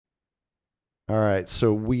All right,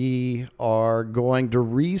 so we are going to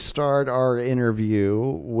restart our interview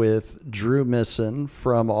with Drew Missen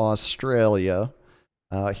from Australia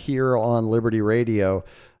here on Liberty Radio.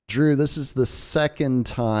 Drew, this is the second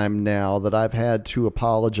time now that I've had to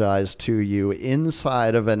apologize to you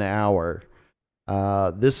inside of an hour.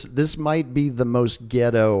 This might be the most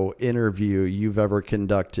ghetto interview you've ever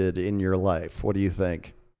conducted in your life. What do you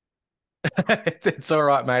think? It's all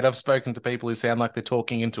right, mate. I've spoken to people who sound like they're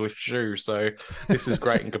talking into a shoe, so this is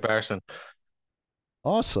great in comparison.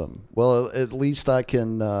 Awesome. Well, at least I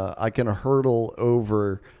can hurdle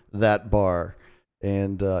over that bar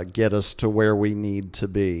and get us to where we need to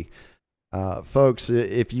be. Folks,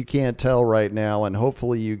 if you can't tell right now, and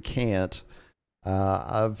hopefully you can't,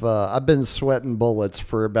 I've been sweating bullets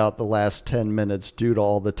for about the last 10 minutes due to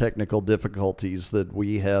all the technical difficulties that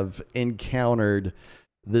we have encountered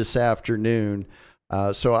this afternoon.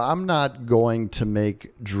 So I'm not going to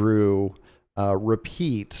make Drew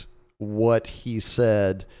repeat what he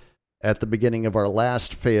said at the beginning of our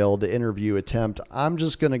last failed interview attempt. I'm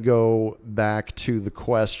just going to go back to the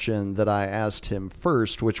question that I asked him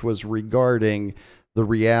first, which was regarding the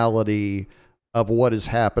reality of what is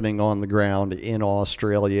happening on the ground in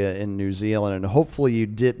Australia and New Zealand. And hopefully you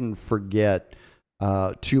didn't forget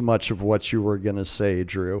too much of what you were going to say,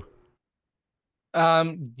 Drew.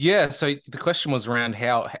 Yeah, so the question was around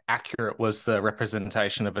how accurate was the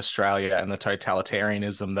representation of Australia and the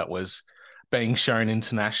totalitarianism that was being shown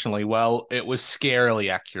internationally. Well, it was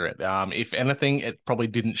scarily accurate. If anything, it probably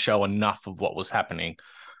didn't show enough of what was happening.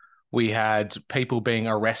 We had people being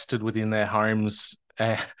arrested within their homes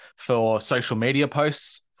for social media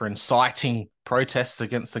posts, for inciting protests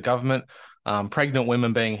against the government, pregnant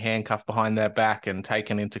women being handcuffed behind their back and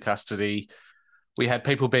taken into custody. We had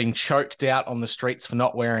people being choked out on the streets for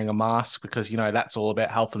not wearing a mask because, that's all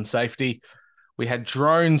about health and safety. We had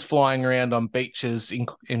drones flying around on beaches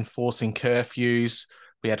enforcing curfews.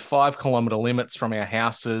 We had 5 kilometer limits from our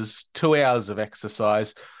houses, 2 hours of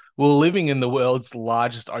exercise. We were living in the world's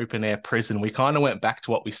largest open air prison. We kind of went back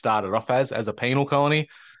to what we started off as a penal colony.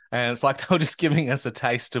 And it's like they were just giving us a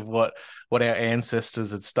taste of what our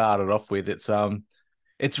ancestors had started off with.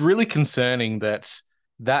 It's really concerning that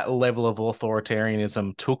level of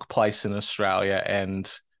authoritarianism took place in Australia,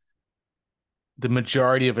 and the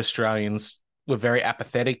majority of Australians were very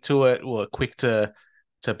apathetic to it, were quick to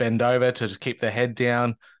bend over, to just keep their head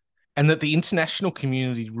down, and that the international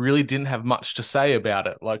community really didn't have much to say about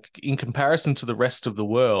it. Like, in comparison to the rest of the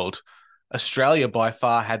world, Australia by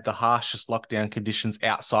far had the harshest lockdown conditions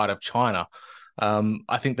outside of China.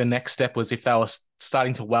 I think the next step was if they were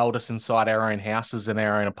starting to weld us inside our own houses and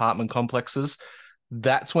our own apartment complexes,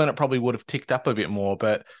 that's when it probably would have ticked up a bit more.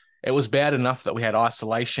 But it was bad enough that we had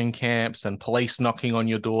isolation camps and police knocking on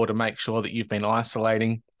your door to make sure that you've been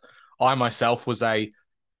isolating. I myself was a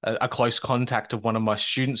close contact of one of my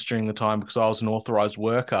students during the time because I was an authorized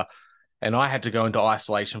worker, and I had to go into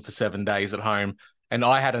isolation for 7 days at home. And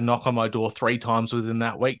I had a knock on my door 3 times within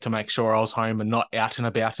that week to make sure I was home and not out and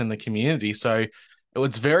about in the community. So it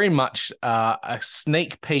was very much a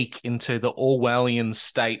sneak peek into the Orwellian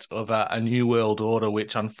state of a new world order,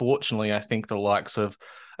 which unfortunately I think the likes of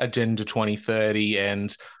Agenda 2030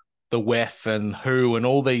 and the WEF and WHO and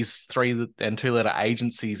all these 3 and 2 letter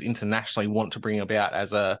agencies internationally want to bring about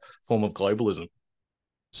as a form of globalism.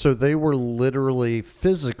 So they were literally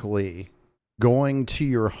physically going to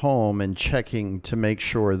your home and checking to make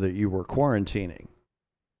sure that you were quarantining.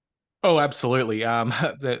 Oh, absolutely.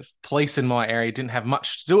 The police in my area didn't have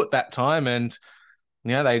much to do at that time, and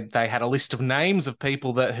they had a list of names of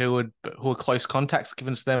people who were close contacts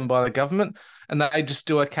given to them by the government, and they just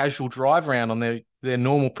do a casual drive around on their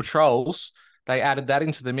normal patrols. They added that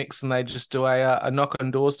into the mix, and they just do a knock on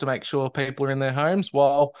doors to make sure people are in their homes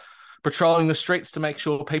while patrolling the streets to make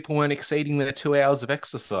sure people weren't exceeding their 2 hours of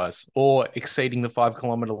exercise or exceeding the 5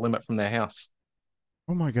 kilometer limit from their house.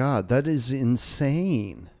 Oh my God, that is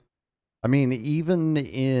insane. I mean, even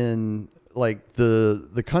in like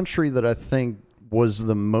the country that I think was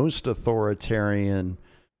the most authoritarian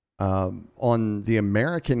on the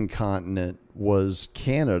American continent was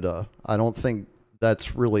Canada. I don't think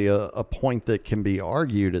that's really a point that can be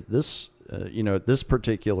argued at this at this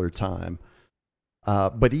particular time.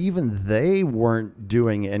 But even they weren't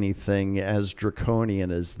doing anything as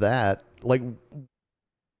draconian as that. Like,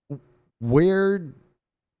 where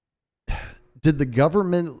did the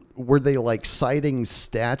government, were they like citing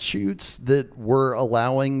statutes that were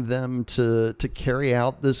allowing them to carry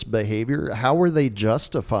out this behavior? How were they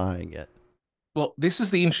justifying it? Well, this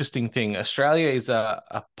is the interesting thing. Australia is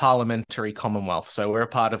a parliamentary commonwealth, so we're a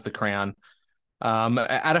part of the Crown.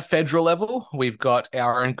 At a federal level, we've got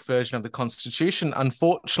our own version of the Constitution.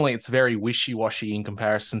 Unfortunately, it's very wishy-washy in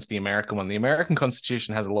comparison to the American one. The American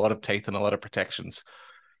Constitution has a lot of teeth and a lot of protections.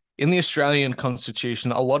 In the Australian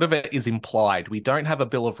Constitution, a lot of it is implied. We don't have a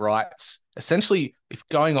Bill of Rights. Essentially, if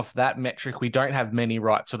going off that metric, we don't have many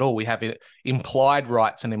rights at all. We have implied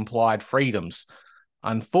rights and implied freedoms.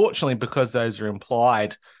 Unfortunately, because those are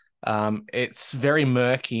implied, it's very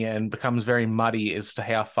murky and becomes very muddy as to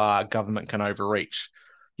how far government can overreach.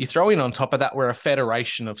 You throw in on top of that, we're a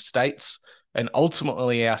federation of states, and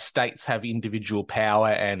ultimately our states have individual power,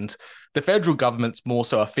 and the federal government's more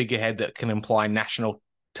so a figurehead that can imply national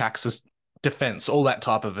taxes, defense, all that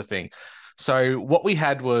type of a thing. So what we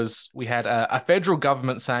had was we had a federal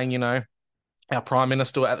government saying, our prime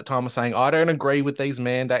minister at the time was saying, I don't agree with these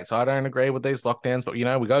mandates. I don't agree with these lockdowns, but,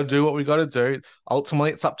 we got to do what we got to do.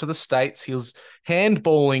 Ultimately, it's up to the states. He was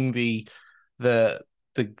handballing the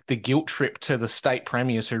guilt trip to the state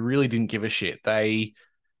premiers who really didn't give a shit. They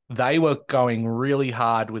were going really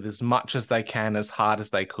hard with as much as they can, as hard as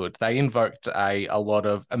they could. They invoked a lot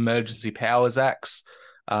of emergency powers acts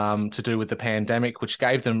to do with the pandemic, which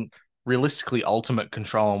gave them realistically ultimate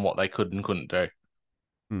control on what they could and couldn't do.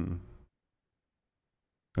 Hmm.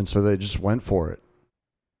 And so they just went for it.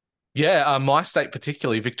 Yeah, my state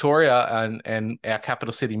particularly, Victoria and our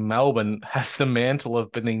capital city, Melbourne, has the mantle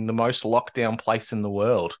of being the most lockdown place in the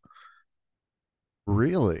world.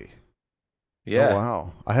 Really? Oh, Yeah.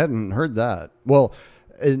 wow. I hadn't heard that. Well,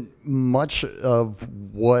 and much of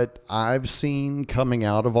what I've seen coming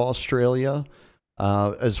out of Australia,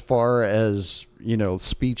 as far as,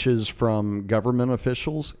 speeches from government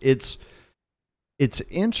officials, it's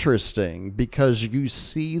interesting because you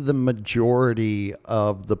see the majority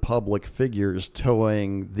of the public figures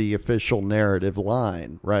towing the official narrative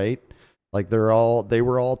line, right? Like they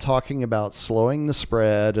were all talking about slowing the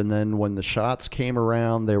spread, and then when the shots came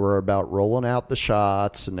around, they were about rolling out the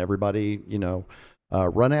shots, and everybody,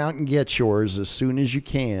 run out and get yours as soon as you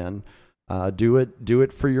can. Do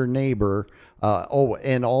it for your neighbor.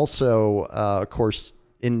 And also, of course,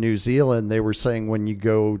 in New Zealand, they were saying when you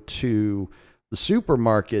go to the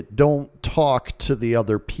supermarket, don't talk to the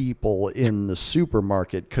other people in the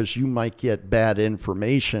supermarket because you might get bad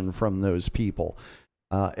information from those people.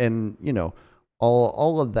 And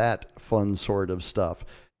all of that fun sort of stuff.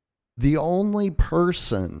 The only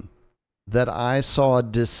person that I saw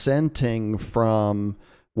dissenting from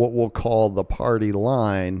what we'll call the party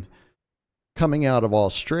line coming out of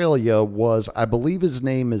Australia was, I believe his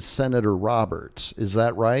name is Senator Roberts. Is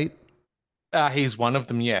that right? He's one of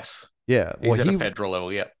them, yes. Yeah. He's at a federal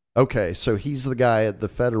level, yeah. Okay, so he's the guy at the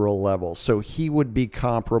federal level. So he would be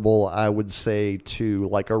comparable, I would say, to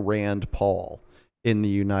like a Rand Paul in the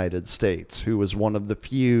United States, who was one of the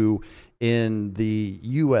few in the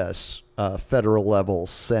U.S. Federal level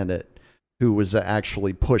Senate who was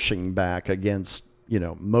actually pushing back against,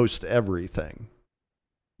 most everything.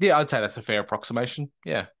 Yeah, I'd say that's a fair approximation.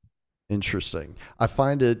 Yeah. Interesting. I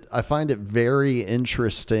find it very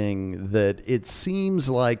interesting that it seems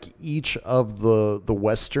like each of the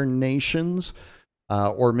Western nations,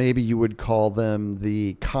 or maybe you would call them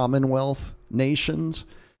the Commonwealth nations,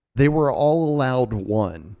 they were all allowed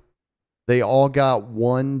one. They all got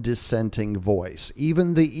one dissenting voice.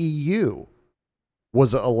 Even the EU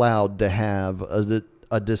was allowed to have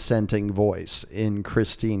a dissenting voice in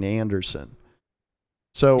Christine Anderson.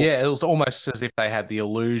 So yeah, it was almost as if they had the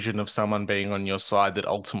illusion of someone being on your side that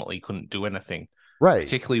ultimately couldn't do anything. Right.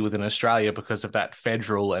 Particularly within Australia, because of that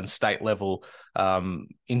federal and state level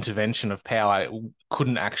intervention of power, it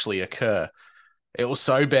couldn't actually occur. It was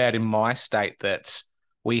so bad in my state that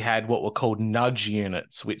we had what were called nudge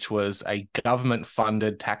units, which was a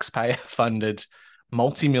government-funded, taxpayer-funded,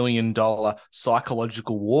 multi-million-dollar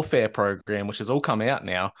psychological warfare program, which has all come out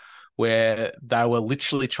now, where they were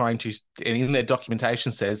literally trying to, and in their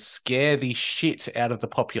documentation says, scare the shit out of the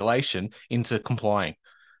population into complying.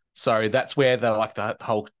 So that's where the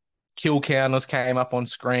whole kill counters came up on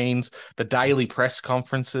screens, the daily press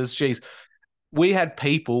conferences. Geez, we had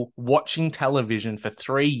people watching television for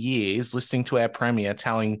 3 years, listening to our premier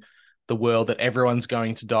telling the world that everyone's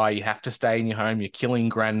going to die. You have to stay in your home. You're killing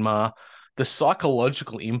grandma. The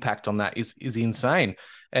psychological impact on that is insane.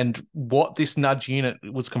 And what this nudge unit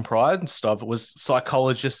was comprised of was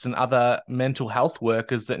psychologists and other mental health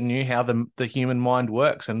workers that knew how the human mind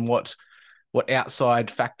works and what outside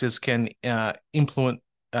factors can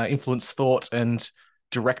influence thought and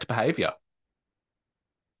direct behavior.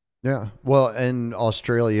 Yeah. Well, and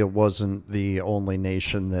Australia wasn't the only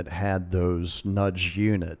nation that had those nudge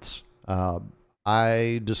units.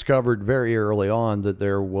 I discovered very early on that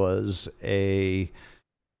there was a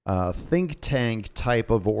think tank type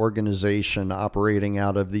of organization operating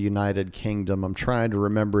out of the United Kingdom. I'm trying to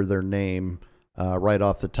remember their name right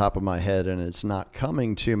off the top of my head, and it's not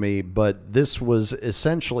coming to me, but this was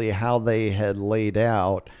essentially how they had laid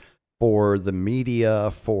out for the media,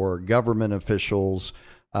 for government officials,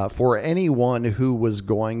 for anyone who was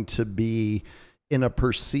going to be in a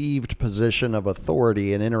perceived position of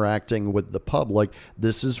authority and interacting with the public.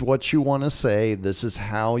 This is what you want to say. This is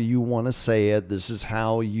how you want to say it. This is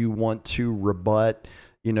how you want to rebut,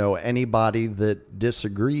 anybody that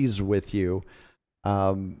disagrees with you.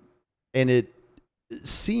 And it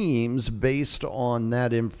seems, based on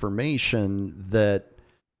that information, that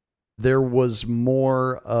there was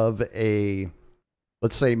more of a,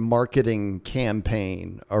 let's say, marketing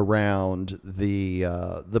campaign around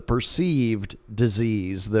the perceived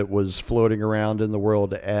disease that was floating around in the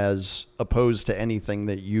world, as opposed to anything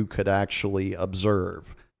that you could actually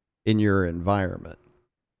observe in your environment.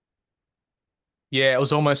 Yeah, it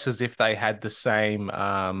was almost as if they had the same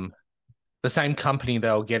company they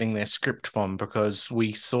were getting their script from, because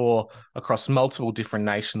we saw across multiple different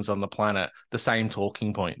nations on the planet the same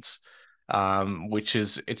talking points, which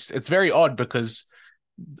is it's very odd, because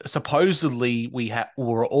supposedly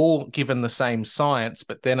were all given the same science,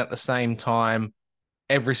 but then at the same time,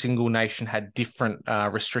 every single nation had different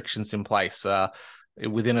restrictions in place.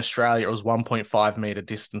 Within Australia, it was 1.5 meter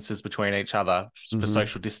distances between each other for Mm-hmm.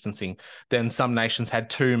 social distancing. Then some nations had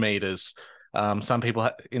 2 meters. Some people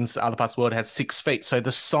in other parts of the world had 6 feet. So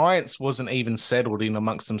the science wasn't even settled in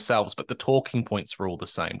amongst themselves, but the talking points were all the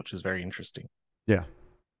same, which is very interesting. Yeah.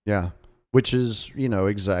 Yeah. Which is,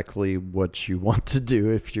 exactly what you want to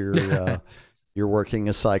do if you're working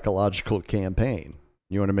a psychological campaign.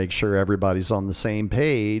 You want to make sure everybody's on the same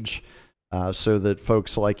page, so that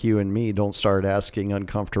folks like you and me don't start asking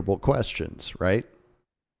uncomfortable questions, right?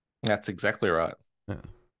 That's exactly right. Yeah.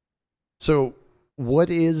 So, what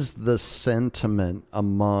is the sentiment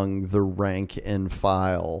among the rank and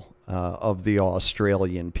file of the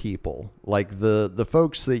Australian people? Like the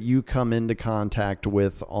folks that you come into contact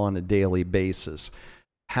with on a daily basis,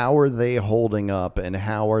 how are they holding up and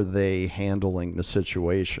how are they handling the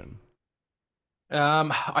situation?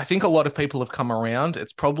 I think a lot of people have come around.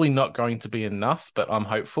 It's probably not going to be enough, but I'm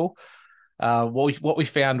hopeful. What we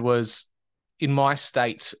found was, in my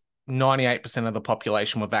state, 98% of the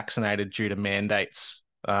population were vaccinated due to mandates,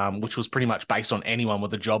 which was pretty much based on anyone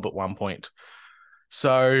with a job at one point.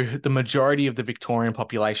 So the majority of the Victorian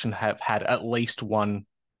population have had at least one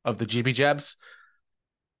of the jibby jabs.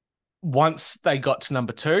 Once they got to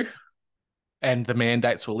number two and the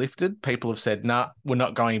mandates were lifted, people have said, nah, we're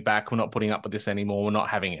not going back. We're not putting up with this anymore. We're not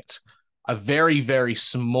having it. A very, very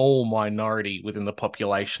small minority within the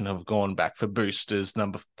population have gone back for boosters,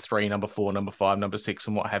 number 3, number 4, number 5, number 6,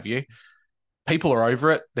 and what have you. People are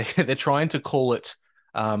over it. They're trying to call it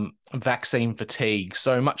vaccine fatigue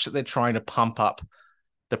so much that they're trying to pump up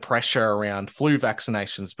the pressure around flu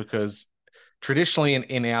vaccinations, because traditionally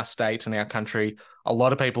in our state and our country, a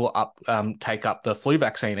lot of people take up the flu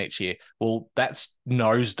vaccine each year. Well, that's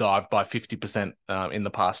nosedived by 50% in the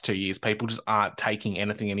past 2 years. People just aren't taking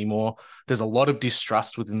anything anymore. There's a lot of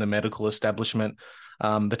distrust within the medical establishment.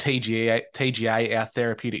 The TGA, our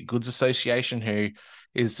Therapeutic Goods Association, who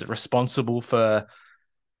is responsible for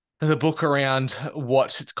the book around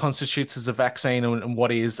what constitutes as a vaccine and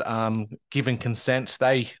what is given consent,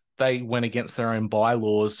 they went against their own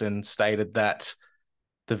bylaws and stated that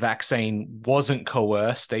the vaccine wasn't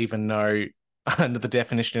coerced, even though under the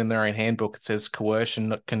definition in their own handbook it says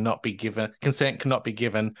consent cannot be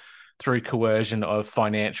given through coercion of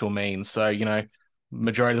financial means. So,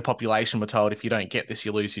 majority of the population were told, if you don't get this,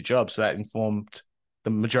 you lose your job. So that informed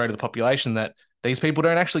the majority of the population that these people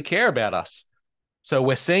don't actually care about us. So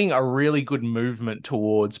we're seeing a really good movement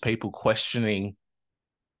towards people questioning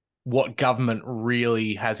what government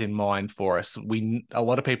really has in mind for us. A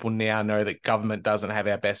lot of people now know that government doesn't have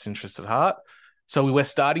our best interests at heart. So we're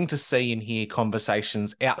starting to see and hear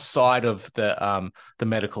conversations outside of the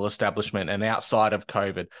medical establishment and outside of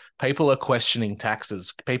COVID. People are questioning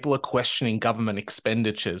taxes. People are questioning government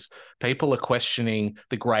expenditures. People are questioning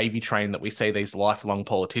the gravy train that we see these lifelong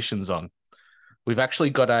politicians on. We've actually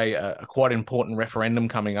got a quite important referendum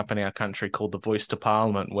coming up in our country called the Voice to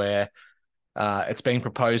Parliament, where it's being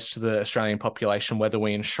proposed to the Australian population whether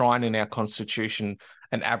we enshrine in our constitution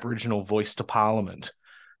an Aboriginal voice to Parliament.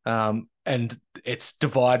 And it's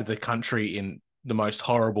divided the country in the most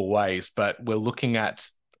horrible ways, but we're looking at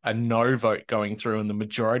a no vote going through, and the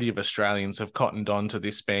majority of Australians have cottoned on to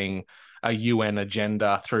this being a UN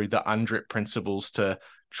agenda through the UNDRIP principles to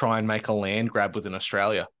try and make a land grab within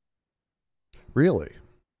Australia. Really?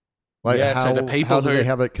 Like Yeah, so the how people do they who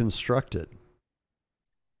have it constructed?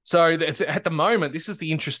 at the moment, this is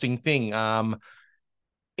the interesting thing.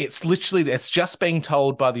 It's just being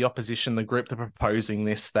told by the opposition, the group that are proposing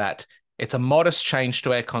this, that it's a modest change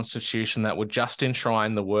to our constitution that would just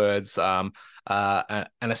enshrine the words an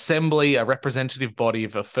assembly, a representative body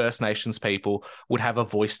of First Nations people would have a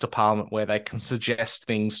voice to Parliament where they can suggest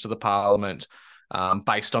things to the Parliament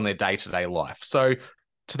based on their day-to-day life. So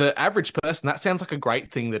to the average person, that sounds like a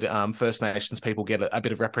great thing that First Nations people get a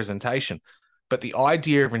bit of representation. But the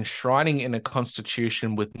idea of enshrining in a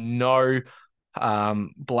constitution with no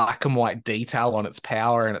black and white detail on its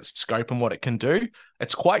power and its scope and what it can do,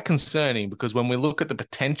 it's quite concerning because when we look at the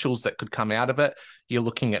potentials that could come out of it, you're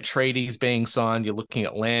looking at treaties being signed, you're looking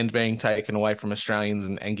at land being taken away from Australians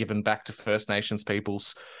and given back to First Nations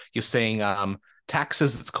peoples. You're seeing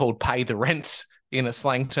taxes, it's called pay the rent in a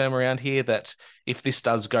slang term around here, that if this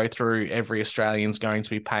does go through, every Australian's going to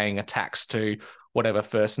be paying a tax to whatever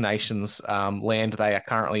First Nations land they are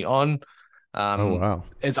currently on. Oh Um, wow.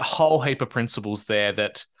 there's a whole heap of principles there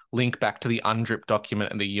that link back to the UNDRIP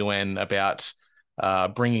document in the UN about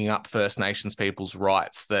bringing up First Nations people's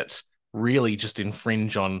rights that really just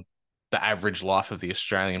infringe on the average life of the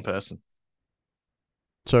Australian person.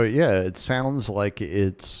 So yeah, it sounds like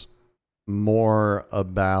it's more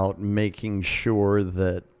about making sure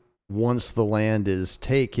that once the land is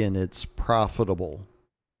taken, it's profitable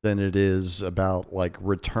than it is about like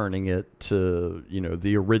returning it to,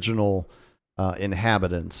 the original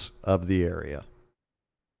inhabitants of the area.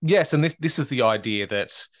 Yes, and this is the idea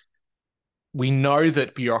that we know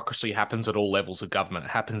that bureaucracy happens at all levels of government.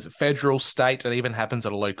 It happens at federal, state, it even happens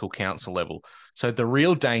at a local council level. So the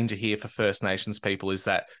real danger here for First Nations people is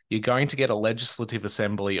that you're going to get a legislative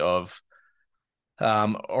assembly of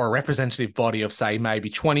or a representative body of, say, maybe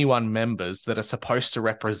 21 members that are supposed to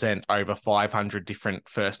represent over 500 different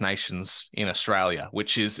First Nations in Australia,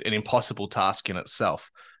 which is an impossible task in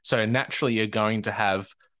itself. So naturally, you're going to have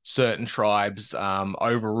certain tribes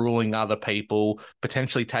overruling other people,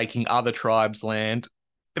 potentially taking other tribes' land.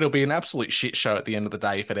 It'll be an absolute shit show at the end of the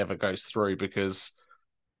day if it ever goes through, because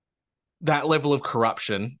that level of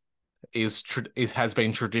corruption has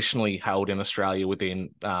been traditionally held in Australia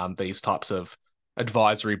within these types of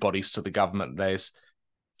advisory bodies to the government. There's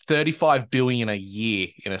 35 billion a year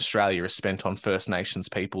in Australia is spent on First Nations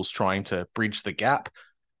peoples trying to bridge the gap.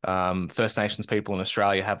 First Nations people in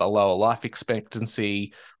Australia have a lower life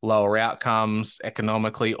expectancy, lower outcomes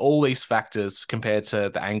economically, all these factors compared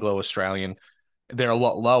to the Anglo-Australian, they're a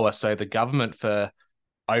lot lower. So the government for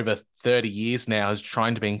over 30 years now is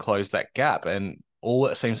trying to close that gap. And all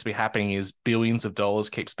that seems to be happening is billions of dollars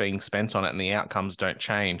keeps being spent on it and the outcomes don't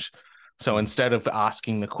change. So instead of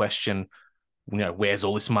asking the question, where's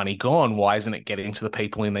all this money gone? Why isn't it getting to the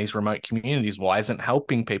people in these remote communities? Why isn't it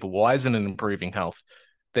helping people? Why isn't it improving health?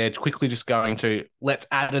 They're quickly just going to, let's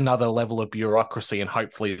add another level of bureaucracy and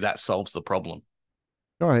hopefully that solves the problem.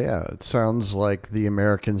 Oh yeah, it sounds like the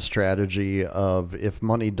American strategy of if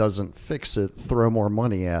money doesn't fix it, throw more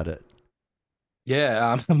money at it.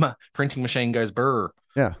 Yeah, printing machine goes brr.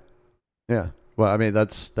 Yeah. Yeah. Well, I mean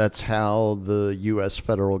that's how the U.S.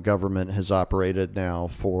 federal government has operated now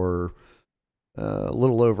for a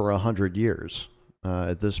little over 100 years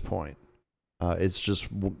at this point. It's just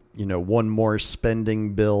one more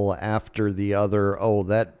spending bill after the other. Oh,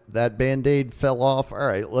 that Band-Aid fell off. All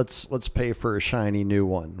right, let's pay for a shiny new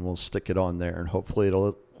one. We'll stick it on there, and hopefully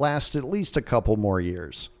it'll last at least a couple more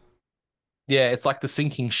years. Yeah, it's like the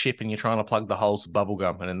sinking ship, and you're trying to plug the holes with bubble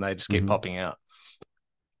gum, and then they just keep popping out.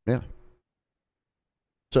 Yeah.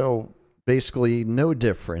 So basically, no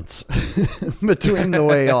difference between the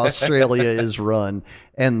way Australia is run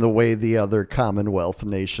and the way the other Commonwealth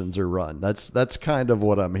nations are run. That's kind of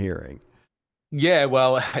what I'm hearing. Yeah,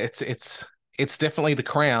 well, it's definitely the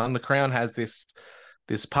Crown. The Crown has this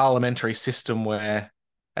parliamentary system where,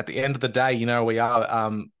 at the end of the day, we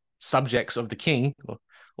are subjects of the King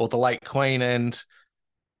or the late Queen, and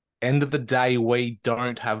end of the day, we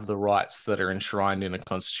don't have the rights that are enshrined in a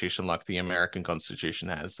constitution like the American Constitution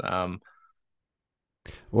has.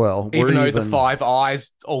 Well, even though the Five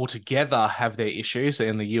Eyes altogether have their issues,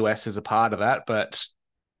 and the US is a part of that, but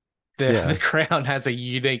the Crown has a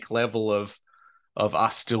unique level of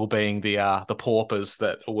us still being the paupers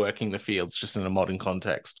that are working the fields, just in a modern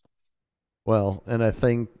context. Well, and I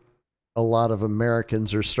think a lot of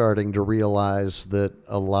Americans are starting to realize that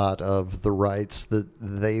a lot of the rights that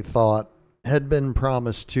they thought had been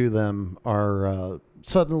promised to them are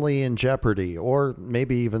suddenly in jeopardy, or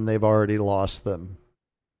maybe even they've already lost them.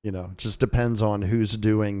 It just depends on who's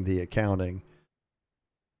doing the accounting.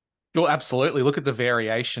 Well, absolutely. Look at the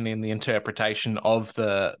variation in the interpretation of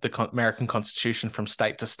the American Constitution from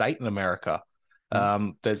state to state in America.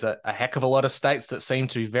 Mm. There's a heck of a lot of states that seem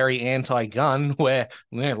to be very anti-gun. Where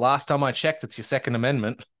last time I checked, it's your Second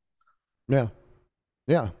Amendment. Yeah.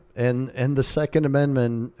 Yeah. And the Second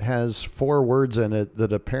Amendment has four words in it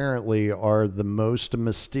that apparently are the most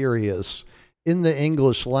mysterious in the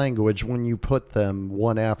English language when you put them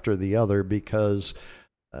one after the other, because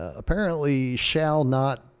apparently shall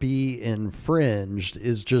not be infringed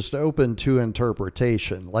is just open to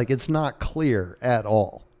interpretation. Like, it's not clear at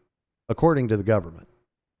all, according to the government.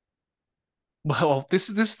 Well, this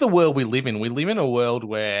is the world we live in. We live in a world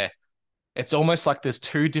where it's almost like there's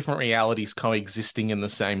two different realities coexisting in the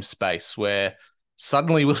same space, where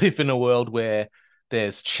suddenly we live in a world where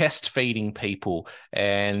there's chest feeding people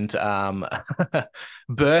and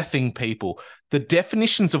birthing people. The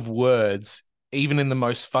definitions of words, even in the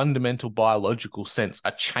most fundamental biological sense,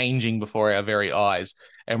 are changing before our very eyes,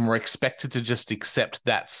 and we're expected to just accept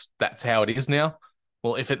that's how it is now.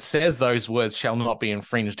 Well, if it says those words shall not be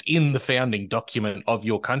infringed in the founding document of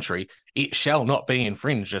your country, it shall not be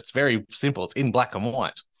infringed. It's very simple. It's in black and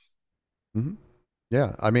white. Mm-hmm.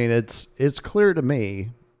 Yeah, I mean, it's clear to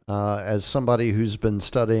me, as somebody who's been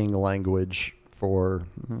studying language for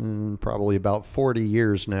probably about 40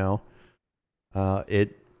 years now.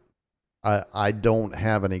 It I don't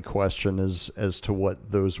have any question as to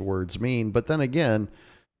what those words mean. But then again,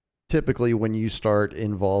 typically when you start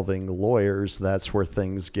involving lawyers, that's where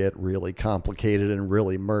things get really complicated and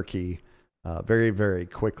really murky, very, very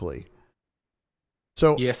quickly.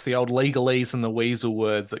 So, Yes, the old legalese and the weasel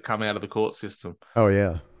words that come out of the court system. oh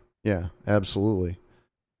yeah, yeah, absolutely.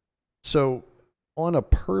 So, on a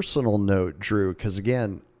personal note, Drew, because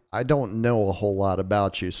again, I don't know a whole lot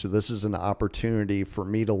about you, so this is an opportunity for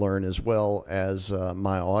me to learn as well as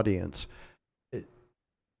my audience.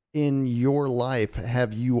 In your life,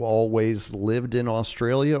 have you always lived in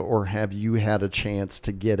Australia, or have you had a chance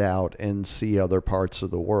to get out and see other parts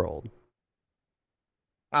of the world?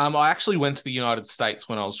 I actually went to the United States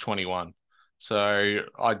when I was 21. So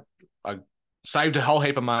I saved a whole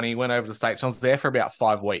heap of money, went over to the States. I was there for about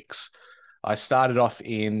 5 weeks. I started off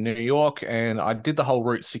in New York and I did the whole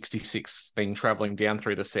Route 66 thing, traveling down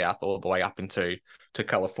through the South all the way up into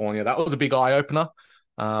California. That was a big eye opener,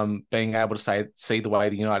 being able to see the way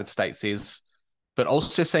the United States is, but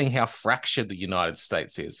also seeing how fractured the United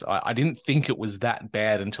States is. I didn't think it was that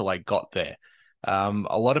bad until I got there.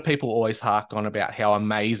 A lot of people always hark on about how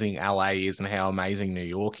amazing LA is and how amazing New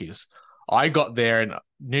York is. I got there and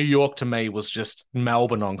New York to me was just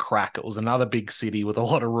Melbourne on crack. It was another big city with a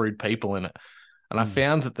lot of rude people in it. And I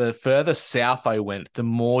found that the further south I went, the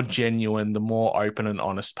more genuine, the more open and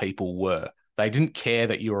honest people were. They didn't care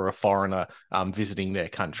that you were a foreigner visiting their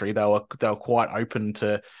country. They were quite open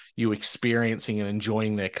to you experiencing and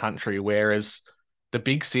enjoying their country. Whereas the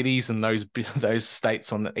big cities and those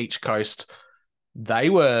states on each coast, they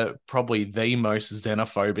were probably the most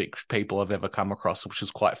xenophobic people I've ever come across, which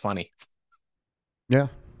is quite funny. Yeah.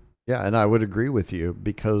 Yeah, and I would agree with you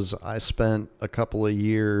because I spent a couple of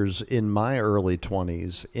years in my early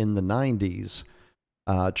 20s in the 90s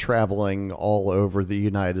traveling all over the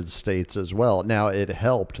United States as well. Now, it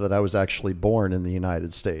helped that I was actually born in the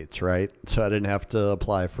United States, right? So I didn't have to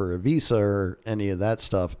apply for a visa or any of that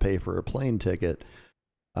stuff, pay for a plane ticket.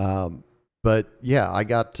 But yeah, I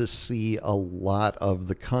got to see a lot of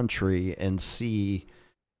the country and see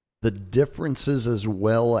the differences as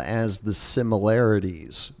well as the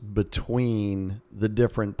similarities between the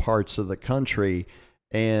different parts of the country.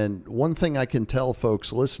 And one thing I can tell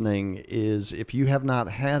folks listening is if you have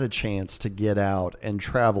not had a chance to get out and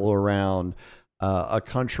travel around a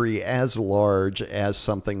country as large as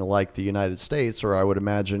something like the United States, or I would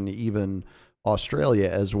imagine even Australia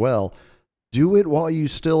as well, do it while you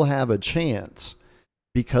still have a chance,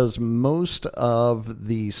 because most of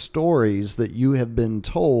the stories that you have been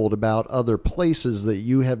told about other places that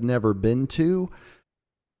you have never been to,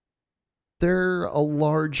 they're a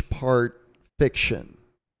large part fiction.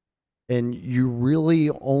 And you really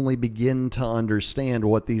only begin to understand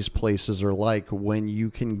what these places are like when you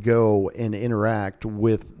can go and interact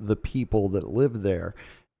with the people that live there.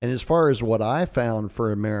 And as far as what I found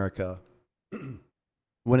for America,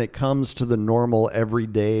 when it comes to the normal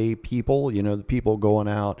everyday people, you know, the people going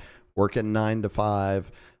out, working 9 to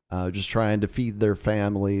 5, just trying to feed their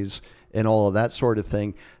families and all of that sort of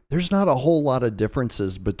thing, there's not a whole lot of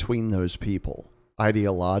differences between those people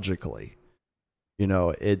ideologically. You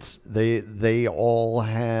know, it's they all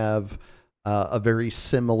have a very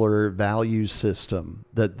similar value system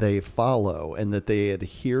that they follow and that they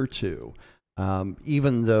adhere to.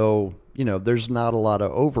 Even though there's not a lot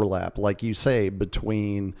of overlap, like you say,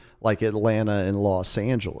 between like Atlanta and Los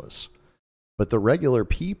Angeles. But the regular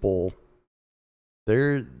people,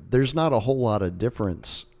 there's not a whole lot of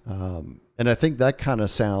difference. And I think that kind of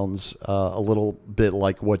sounds a little bit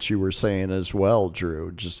like what you were saying as well,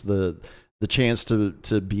 Drew. Just the chance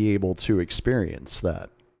to be able to experience that.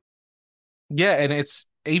 Yeah, and it's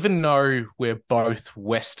even though we're both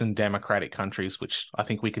Western democratic countries, which I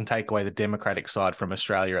think we can take away the democratic side from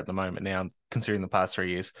Australia at the moment now, considering the past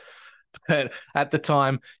 3 years. But at the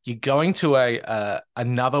time, you're going to a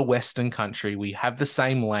another Western country. We have the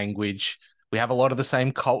same language. We have a lot of the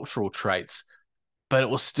same cultural traits, but it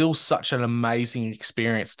was still such an amazing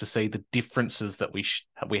experience to see the differences that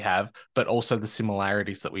we have, but also the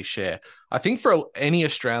similarities that we share. I think for any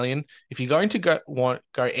Australian, if you're going to go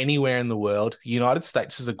anywhere in the world, the United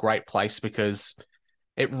States is a great place because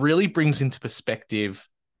it really brings into perspective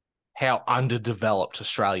how underdeveloped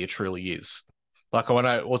Australia truly is. Like when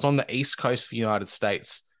I was on the East Coast of the United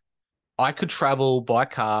States, I could travel by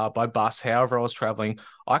car, by bus, however I was traveling.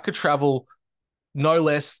 I could travel no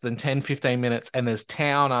less than 10, 15 minutes, and there's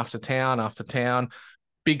town after town after town,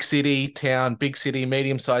 big city, town, big city,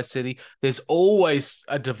 medium-sized city. There's always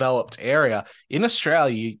a developed area. In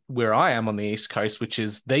Australia, where I am on the East Coast, which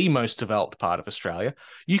is the most developed part of Australia,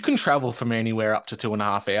 you can travel from anywhere up to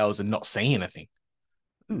 2.5 hours and not see anything.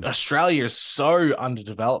 Australia is so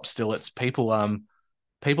underdeveloped still. It's people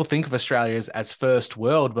think of Australia as first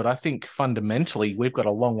world, but I think fundamentally we've got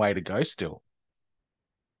a long way to go still.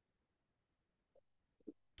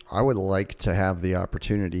 I would like to have the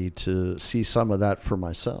opportunity to see some of that for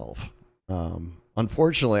myself.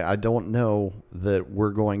 Unfortunately, I don't know that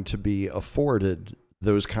we're going to be afforded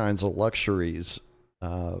those kinds of luxuries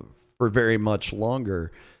for very much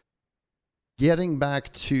longer. Getting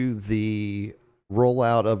back to the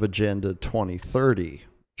rollout of Agenda 2030,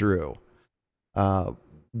 Drew,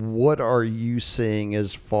 what are you seeing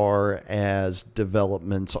as far as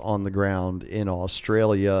developments on the ground in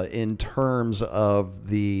Australia in terms of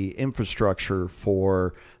the infrastructure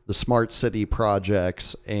for the smart city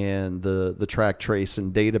projects and the track, trace,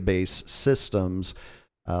 and database systems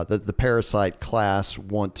that the Parasite class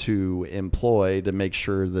want to employ to make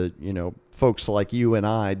sure that, folks like you and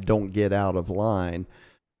I don't get out of line?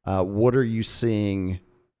 What are you seeing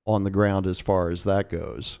on the ground as far as that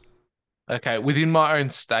goes? Okay, within my own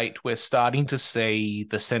state, we're starting to see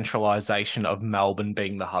the centralisation of Melbourne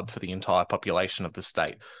being the hub for the entire population of the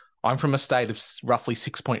state. I'm from a state of roughly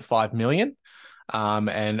 6.5 million,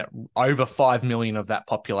 and over 5 million of that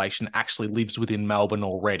population actually lives within Melbourne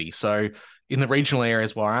already. So in the regional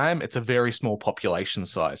areas where I am, it's a very small population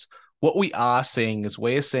size. What we are seeing is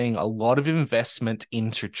we're seeing a lot of investment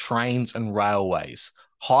into trains and railways.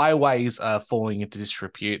 Highways are falling into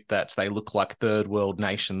disrepute, that they look like third world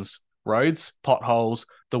nations roads, potholes.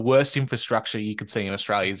 The worst infrastructure you could see in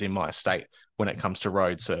Australia is in my state when it comes to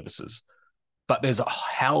road services. But there's a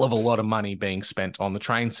hell of a lot of money being spent on the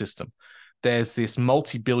train system. There's this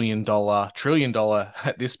multi-billion dollar, trillion dollar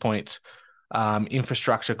at this point,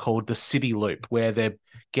 infrastructure called the City Loop, where they're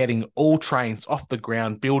getting all trains off the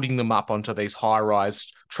ground, building them up onto these high-rise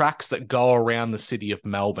tracks that go around the city of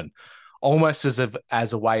Melbourne, almost as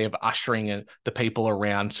a way of ushering the people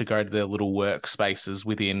around to go to their little workspaces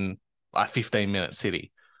within a 15-minute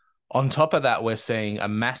city. On top of that, we're seeing a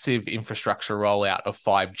massive infrastructure rollout of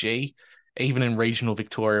 5G. Even in regional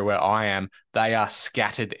Victoria, where I am, they are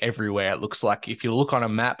scattered everywhere. It looks like, if you look on a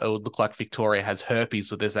map, it would look like Victoria has herpes,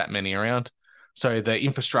 so there's that many around. So the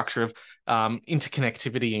infrastructure of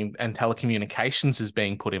interconnectivity and telecommunications is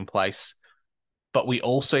being put in place. But we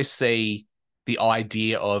also see the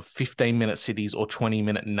idea of 15-minute cities or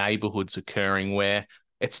 20-minute neighborhoods occurring, where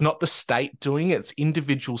it's not the state doing it, it's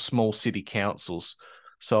individual small city councils.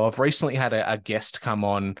 So I've recently had a guest come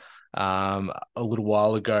on a little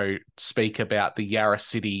while ago speak about the Yarra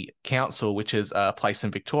City Council, which is a place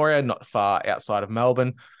in Victoria, not far outside of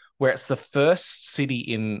Melbourne, where it's the first city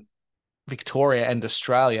in Victoria and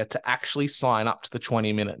Australia to actually sign up to the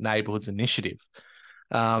 20-minute neighborhoods initiative.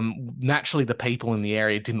 Naturally, the people in the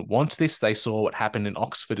area didn't want this. They saw what happened in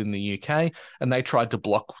Oxford in the UK, and they tried to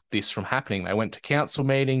block this from happening. They went to council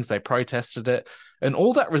meetings, they protested it, and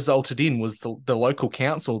all that resulted in was the local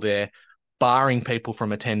council there barring people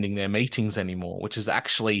from attending their meetings anymore, which is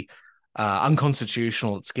actually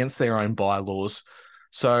unconstitutional. It's against their own bylaws.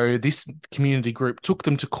 So this community group took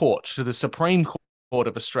them to court, to the Supreme Court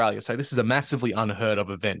of Australia. So this is a massively unheard of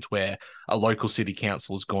event where a local city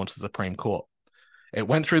council has gone to the Supreme Court. It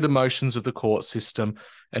went through the motions of the court system,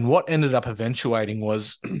 and what ended up eventuating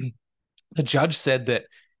was the judge said that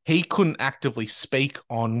he couldn't actively speak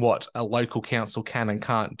on what a local council can and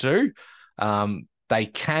can't do. They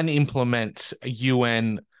can implement a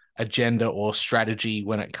UN agenda or strategy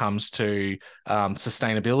when it comes to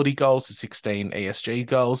sustainability goals, the 16 ESG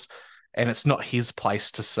goals, and it's not his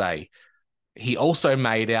place to say. He also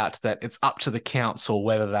made out that it's up to the council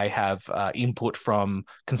whether they have input from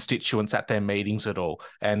constituents at their meetings at all.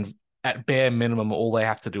 And at bare minimum, all they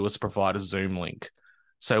have to do is provide a Zoom link.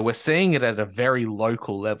 So we're seeing it at a very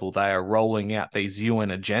local level. They are rolling out these UN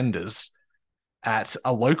agendas at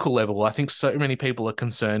a local level. I think so many people are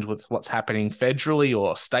concerned with what's happening federally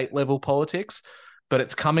or state level politics, but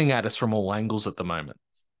it's coming at us from all angles at the moment.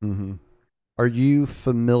 Mm-hmm. Are you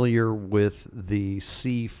familiar with the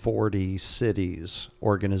C40 Cities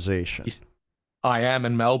organization? I am,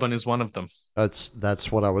 and Melbourne is one of them.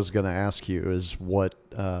 That's what I was going to ask you, is what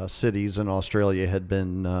cities in Australia had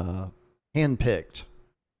been handpicked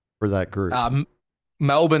for that group.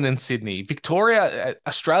 Melbourne and Sydney. Victoria,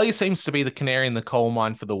 Australia seems to be the canary in the coal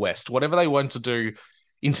mine for the West. Whatever they want to do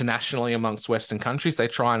internationally amongst Western countries, they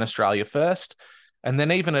try in Australia first. And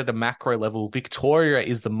then even at a macro level, Victoria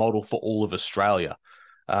is the model for all of Australia.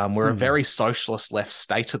 We're a very socialist left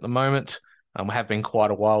state at the moment. We have been quite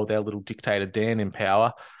a while with our little dictator Dan in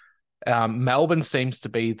power. Melbourne seems to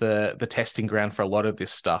be the testing ground for a lot of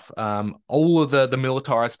this stuff. All of the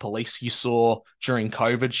militarized police you saw during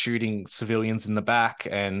COVID shooting civilians in the back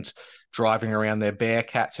and driving around their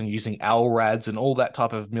Bearcats and using LRADs and all that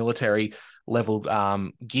type of military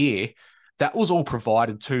level gear, that was all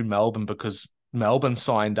provided to Melbourne because Melbourne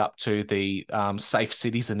signed up to the Safe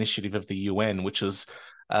Cities Initiative of the UN, which is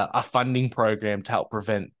a funding program to help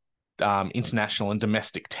prevent international and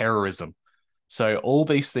domestic terrorism. So all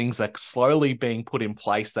these things are slowly being put in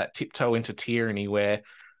place that tiptoe into tyranny where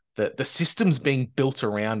the system's being built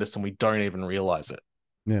around us and we don't even realize it.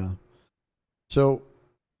 Yeah. So,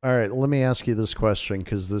 all right, let me ask you this question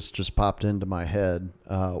because this just popped into my head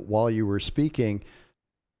while you were speaking.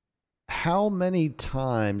 How many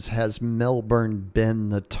times has Melbourne been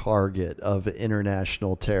the target of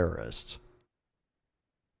international terrorists?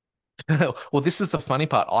 Well, this is the funny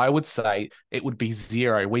part. I would say it would be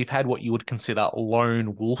zero. We've had what you would consider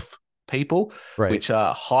lone wolf people, Right. which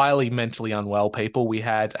are highly mentally unwell people. We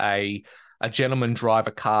had a gentleman drive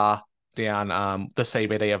a car down the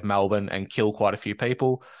CBD of Melbourne and kill quite a few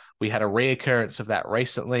people. We had a reoccurrence of that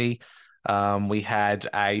recently. We had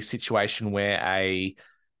a situation where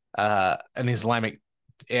an Islamic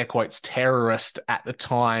air quotes terrorist at the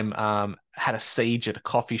time had a siege at a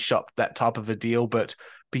coffee shop, that type of a deal. But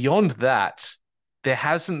beyond that, there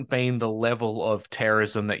hasn't been the level of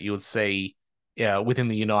terrorism that you would see within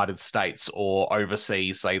the United States or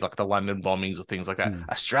overseas, say like the London bombings or things like that.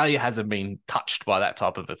 Australia hasn't been touched by that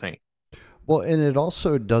type of a thing. Well, and it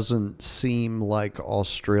also doesn't seem like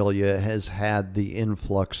Australia has had the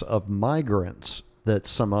influx of migrants that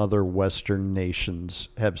some other Western nations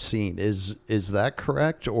have seen. Is that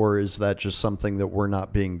correct, or is that just something that we're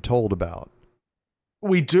not being told about?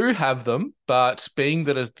 We do have them, but being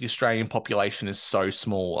that the Australian population is so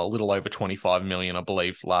small, a little over 25 million, I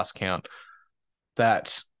believe, last count,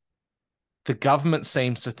 that the government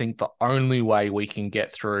seems to think the only way we can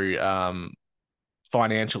get through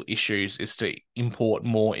financial issues is to import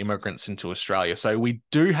more immigrants into Australia. So we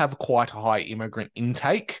do have quite a high immigrant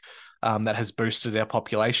intake that has boosted our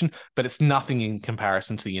population, but it's nothing in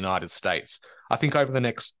comparison to the United States. I think over the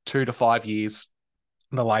next 2 to 5 years,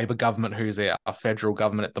 the Labor government, who's our federal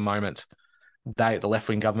government at the moment, the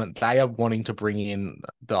left-wing government, they are wanting to bring in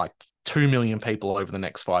like 2 million people over the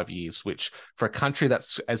next 5 years, which for a country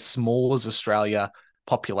that's as small as Australia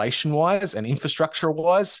population-wise and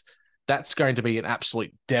infrastructure-wise, that's going to be an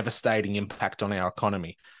absolute devastating impact on our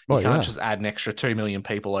economy. You can't just add an extra 2 million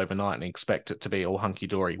people overnight and expect it to be all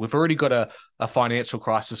hunky-dory. We've already got a financial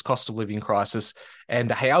crisis, cost of living crisis,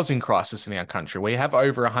 and a housing crisis in our country. We have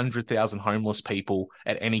over 100,000 homeless people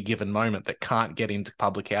at any given moment that can't get into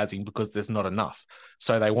public housing because there's not enough.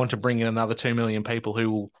 So they want to bring in another 2 million people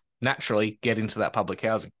who will naturally get into that public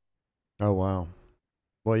housing. Oh, wow.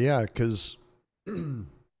 Well, yeah, because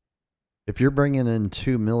if you're bringing in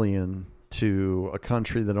 2 million to a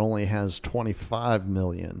country that only has 25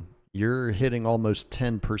 million, you're hitting almost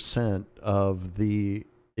 10% of the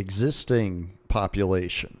existing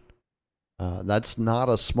population. That's not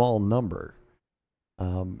a small number.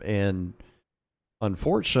 And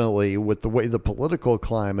unfortunately, with the way the political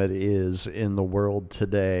climate is in the world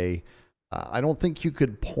today, I don't think you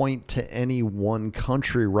could point to any one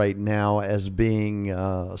country right now as being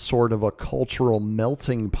sort of a cultural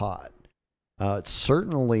melting pot. It's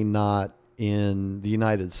certainly not in the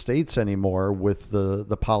United States anymore with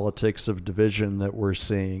the politics of division that we're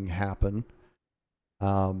seeing happen.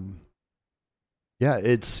 Um, yeah,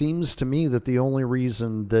 it seems to me that the only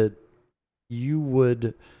reason that you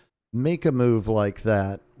would make a move like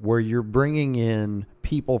that, where you're bringing in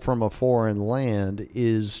people from a foreign land,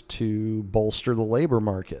 is to bolster the labor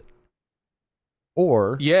market.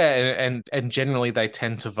 Or, Yeah, and generally they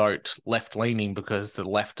tend to vote left leaning because the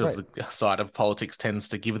left of right, the side of politics tends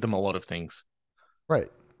to give them a lot of things.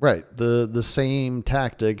 right, right. The same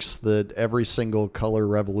tactics that every single color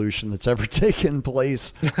revolution that's ever taken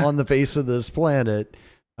place on the face of this planet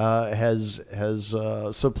has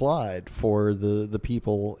supplied for the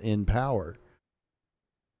people in power.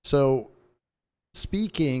 So,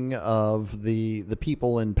 speaking of the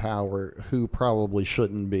people in power who probably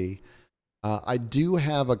shouldn't be, I do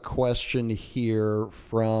have a question here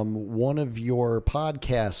from one of your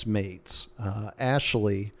podcast mates,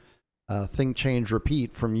 Ashley, Think Change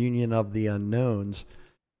Repeat from Union of the Unknowns.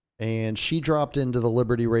 And she dropped into the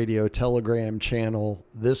Liberty Radio Telegram channel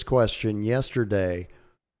this question yesterday.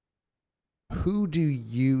 Who do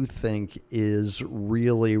you think is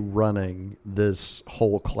really running this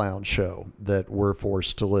whole clown show that we're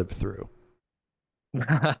forced to live through?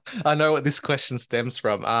 I know what this question stems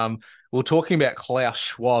from. We're talking about Klaus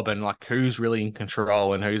Schwab and like who's really in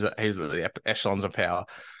control and who's at the echelons of power.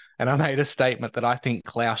 And I made a statement that I think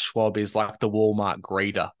Klaus Schwab is like the Walmart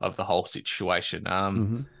greeter of the whole situation.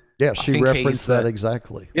 Mm-hmm. Yeah, I she think referenced that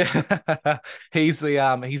exactly. yeah, he's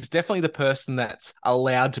definitely the person that's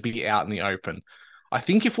allowed to be out in the open. I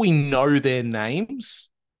think if we know their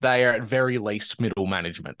names, they are at very least middle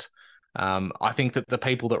management. I think that the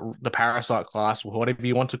people that the parasite class, whatever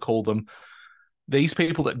you want to call them, these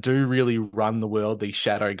people that do really run the world, these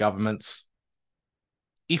shadow governments,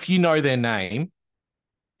 if you know their name,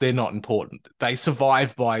 they're not important. They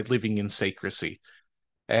survive by living in secrecy.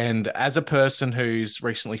 And as a person who's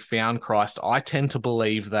recently found Christ, I tend to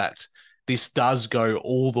believe that this does go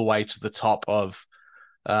all the way to the top of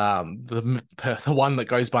the one that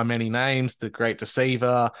goes by many names, the Great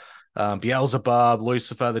Deceiver, Beelzebub,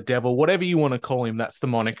 Lucifer, the devil, whatever you want to call him. That's the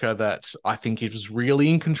moniker that I think is really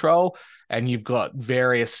in control. And you've got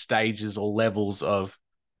various stages or levels of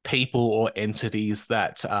people or entities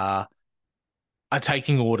that are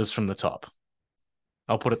taking orders from the top.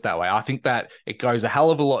 I'll put it that way. I think that it goes a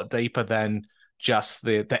hell of a lot deeper than just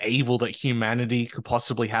the evil that humanity could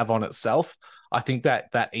possibly have on itself. I think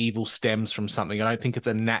that evil stems from something. I don't think it's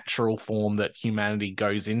a natural form that humanity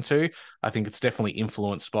goes into. I think it's definitely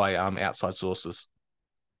influenced by outside sources.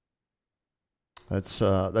 That's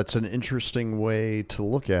an interesting way to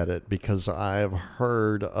look at it, because I've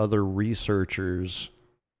heard other researchers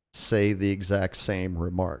say the exact same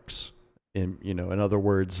remarks. In other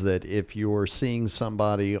words, that if you're seeing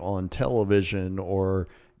somebody on television, or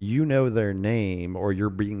you know their name, or you're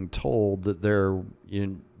being told that their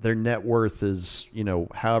net worth is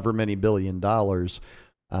however many $billion,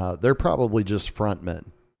 they're probably just frontmen,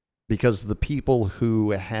 because the people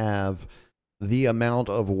who have the amount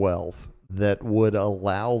of wealth that would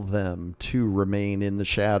allow them to remain in the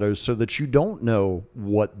shadows so that you don't know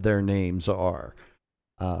what their names are,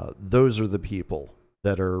 those are the people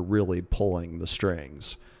that are really pulling the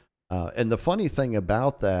strings. And the funny thing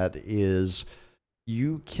about that is,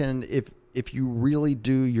 you can, if you really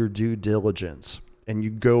do your due diligence and you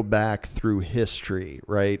go back through history,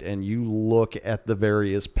 right, and you look at the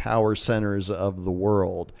various power centers of the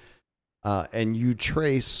world, and you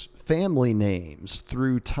trace family names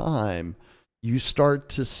through time, you start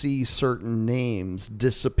to see certain names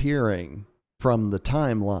disappearing from the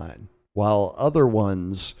timeline, while other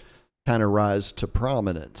ones kind of rise to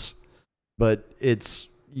prominence. But it's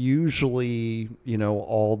usually,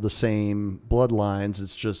 all the same bloodlines.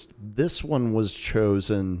 It's just this one was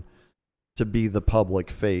chosen to be the public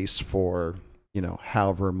face for,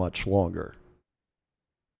 however much longer.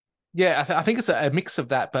 Yeah, I think it's a mix of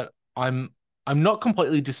that, but I'm not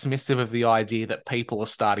completely dismissive of the idea that people are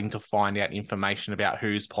starting to find out information about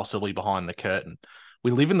who's possibly behind the curtain. We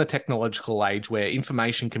live in the technological age where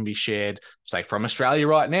information can be shared, say, from Australia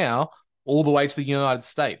right now, all the way to the United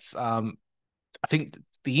States. I think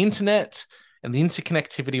the internet and the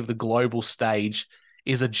interconnectivity of the global stage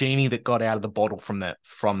is a genie that got out of the bottle from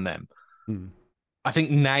them. I think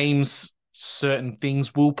names, certain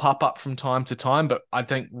things will pop up from time to time, but I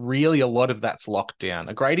think really a lot of that's locked down.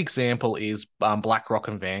 A great example is BlackRock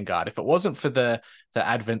and Vanguard. If it wasn't for the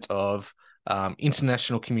advent of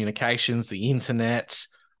international communications, the internet,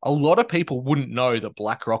 A lot of people wouldn't know that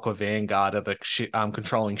BlackRock or Vanguard are the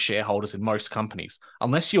controlling shareholders in most companies.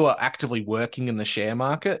 Unless you are actively working in the share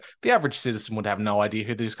market, the average citizen would have no idea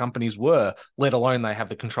who these companies were, let alone they have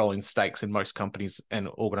the controlling stakes in most companies and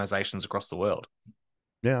organizations across the world.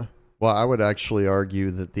 Yeah. Well, I would actually argue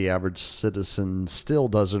that the average citizen still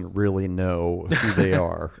doesn't really know who they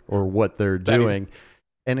are or what they're That is doing.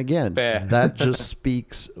 And again, fair. that just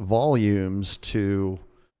speaks volumes to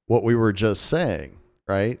what we were just saying,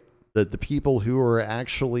 right? That the people who are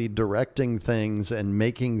actually directing things and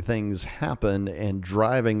making things happen and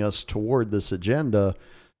driving us toward this agenda,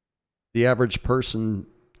 the average person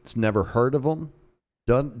has never heard of them,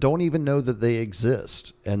 don't even know that they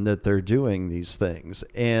exist and that they're doing these things.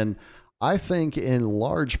 And I think in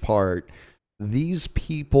large part, these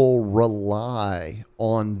people rely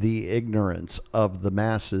on the ignorance of the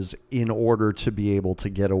masses in order to be able to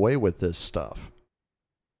get away with this stuff.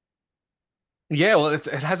 Yeah, well, it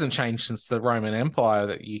hasn't changed since the Roman Empire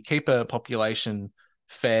that you keep a population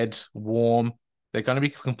fed, warm, they're going to be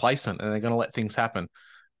complacent and they're going to let things happen.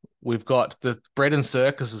 We've got the bread and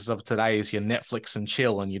circuses of today is your Netflix and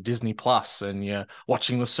chill and your Disney Plus and you're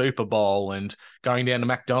watching the Super Bowl and going down to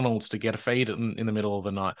McDonald's to get a feed in the middle of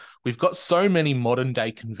the night. We've got so many modern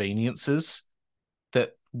day conveniences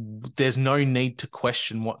that there's no need to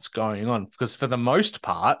question what's going on because for the most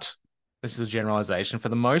part, this is a generalization, for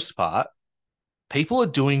the most part, people are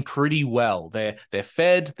doing pretty well. They're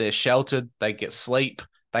fed, they're sheltered, they get sleep,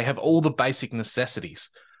 they have all the basic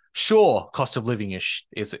necessities. Sure, cost of living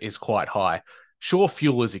is quite high. Sure,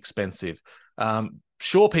 fuel is expensive.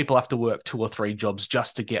 Sure, people have to work 2 or 3 jobs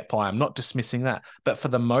just to get by. I'm not dismissing that. But for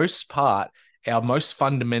the most part, our most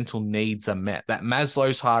fundamental needs are met. That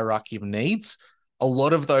Maslow's hierarchy of needs, a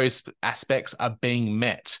lot of those aspects are being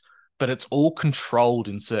met, but it's all controlled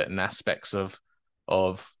in certain aspects of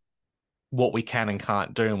what we can and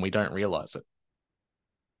can't do, and we don't realize it.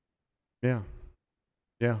 Yeah.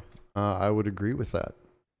 Yeah. I would agree with that.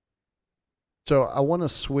 So I want to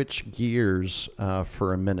switch gears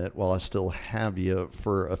for a minute while I still have you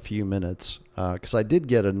for a few minutes, because I did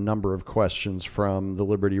get a number of questions from the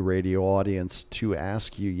Liberty Radio audience to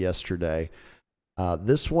ask you yesterday.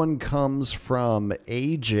 This one comes from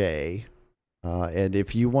AJ, and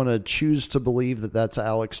if you want to choose to believe that that's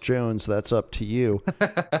Alex Jones, that's up to you.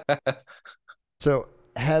 So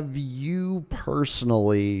have you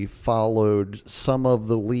personally followed some of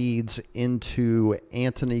the leads into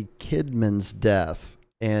Anthony Kidman's death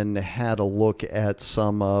and had a look at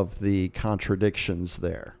some of the contradictions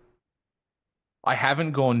there? I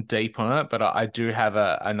haven't gone deep on it, but I do have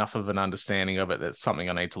enough of an understanding of it. That's something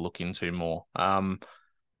I need to look into more.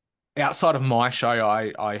 Outside of my show,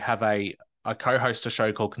 I have a co-host a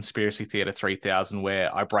show called Conspiracy Theater 3000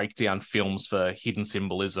 where I break down films for hidden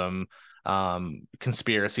symbolism,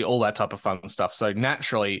 conspiracy, all that type of fun stuff. So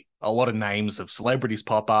naturally, a lot of names of celebrities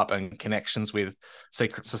pop up and connections with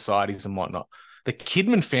secret societies and whatnot. The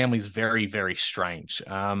Kidman family is very, very strange.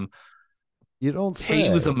 You don't He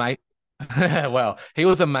was a say. mate. Well, he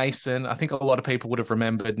was a Mason. I think a lot of people would have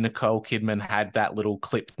remembered Nicole Kidman had that little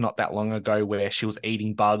clip not that long ago where she was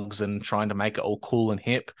eating bugs and trying to make it all cool and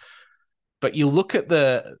hip. But you look at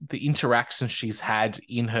the interactions she's had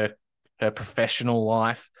in her professional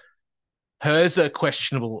life, hers are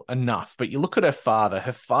questionable enough. But you look at her father.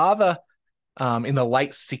 Her father, in the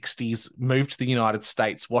late 60s, moved to the United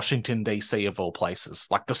States, Washington, D.C., of all places,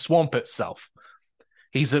 like the swamp itself.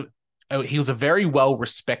 He was a very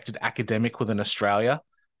well-respected academic within Australia.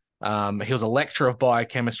 He was a lecturer of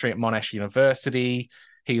biochemistry at Monash University.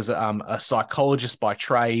 He's a psychologist by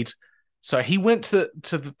trade. So he went to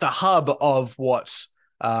the hub of what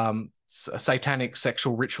satanic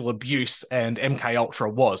sexual ritual abuse and MK Ultra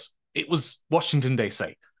was. It was Washington,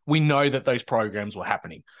 D.C. We know that those programs were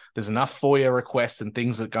happening. There's enough FOIA requests and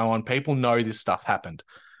things that go on. People know this stuff happened.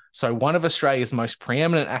 So one of Australia's most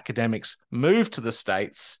preeminent academics moved to the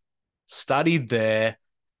States, studied there,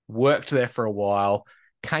 worked there for a while,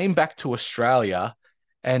 came back to Australia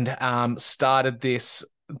and started this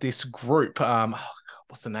group.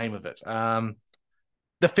 What's the name of it?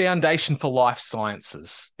 The Foundation for Life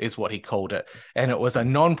Sciences is what he called it. And it was a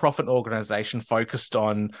non-profit organization focused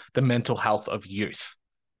on the mental health of youth.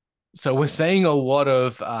 So we're seeing a lot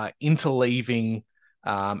of interleaving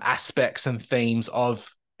aspects and themes of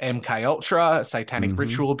MK Ultra, satanic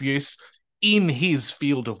ritual abuse in his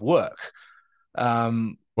field of work.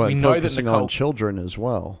 Well, We and know that focusing on Nicole, children as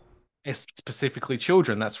well. specifically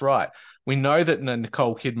children, that's right. We know that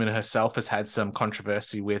Nicole Kidman herself has had some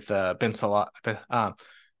controversy with Balenciaga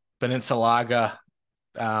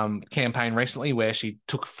campaign recently, where she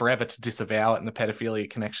took forever to disavow it and the pedophilia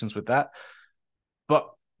connections with that. But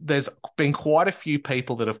there's been quite a few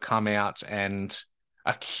people that have come out and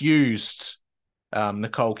accused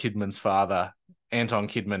Nicole Kidman's father, Anton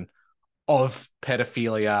Kidman, of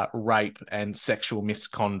pedophilia, rape, and sexual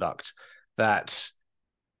misconduct. That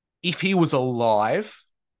if he was alive,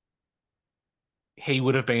 he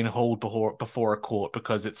would have been hauled before a court,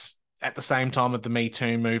 because it's at the same time of the Me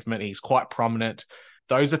Too movement. He's quite prominent.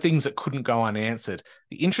 Those are things that couldn't go unanswered.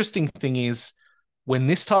 The interesting thing is, when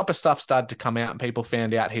this type of stuff started to come out and people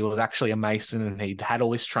found out he was actually a Mason and he'd had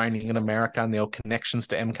all this training in America and there were connections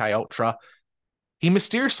to MK Ultra, he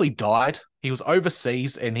mysteriously died. He was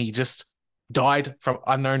overseas and he just died from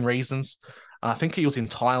unknown reasons. I think he was in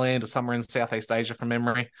Thailand or somewhere in Southeast Asia from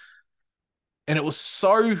memory. And it was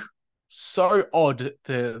so odd,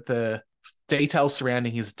 the details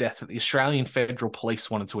surrounding his death, that the Australian Federal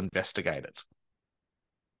Police wanted to investigate it,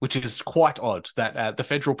 which is quite odd that the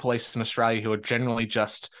federal police in Australia, who are generally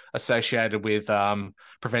just associated with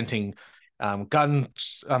preventing gun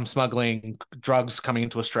smuggling, drugs coming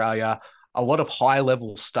into Australia, a lot of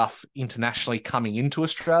high-level stuff internationally coming into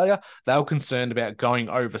Australia, they were concerned about going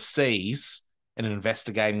overseas and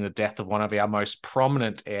investigating the death of one of our most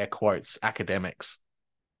prominent, air quotes, academics.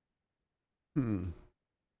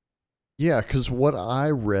 Yeah, because what I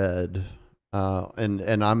read,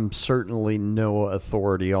 and I'm certainly no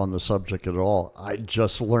authority on the subject at all. I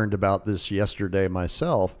just learned about this yesterday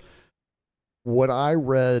myself. What I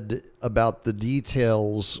read about the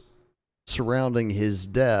details surrounding his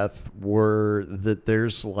death were that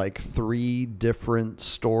there's like 3 different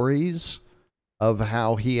stories of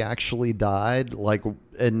how he actually died, like,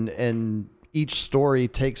 and each story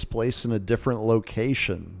takes place in a different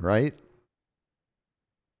location, right?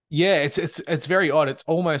 Yeah, it's very odd. It's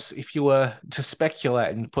almost, if you were to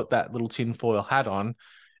speculate and put that little tinfoil hat on,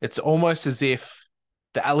 it's almost as if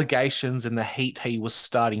the allegations and the heat he was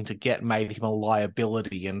starting to get made him a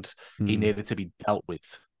liability and he needed to be dealt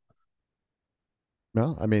with.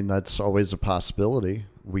 Well, I mean, that's always a possibility.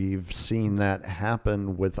 We've seen that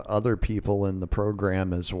happen with other people in the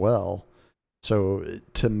program as well. So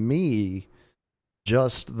to me,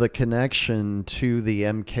 just the connection to the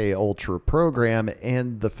MK Ultra program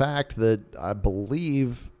and the fact that I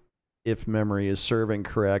believe, if memory is serving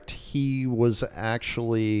correct, he was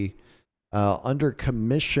actually under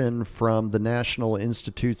commission from the National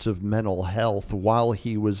Institutes of Mental Health while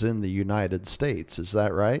he was in the United States. Is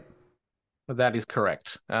that right? That is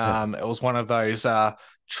correct. Yeah. It was one of those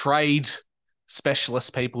trade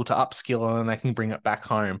specialist people to upskill and then they can bring it back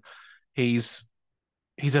home. He's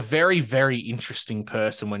a very, very interesting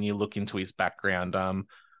person when you look into his background.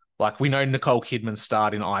 Like, we know Nicole Kidman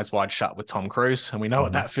starred in Eyes Wide Shut with Tom Cruise, and we know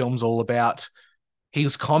what that film's all about.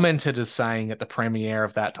 He's commented as saying at the premiere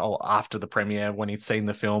of that, or after the premiere, when he'd seen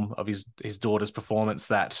the film of his daughter's performance,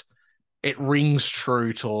 that it rings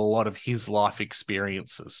true to a lot of his life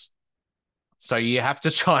experiences. So you have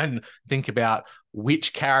to try and think about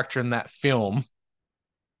which character in that film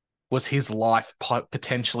was his life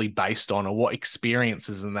potentially based on, or what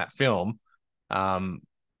experiences in that film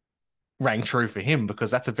rang true for him,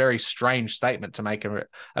 because that's a very strange statement to make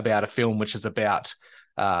about a film which is about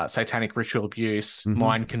satanic ritual abuse,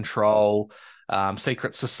 mind control,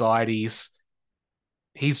 secret societies.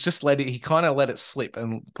 He's just he kind of let it slip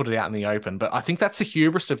and put it out in the open. But I think that's the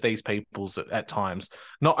hubris of these peoples at times.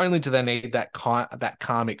 Not only do they need that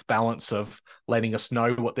karmic balance of letting us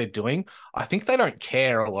know what they're doing, I think they don't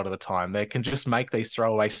care a lot of the time. They can just make these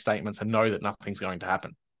throwaway statements and know that nothing's going to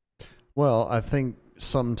happen. Well, I think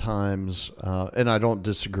sometimes, and I don't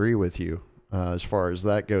disagree with you as far as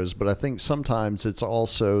that goes, but I think sometimes it's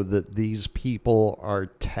also that these people are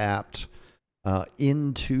tapped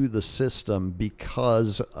into the system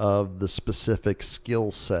because of the specific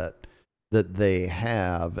skill set that they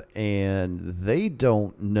have, and they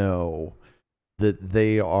don't know that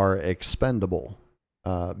they are expendable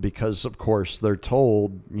because, of course, they're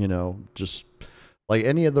told, just like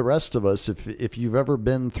any of the rest of us, if you've ever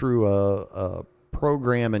been through a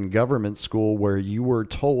program in government school where you were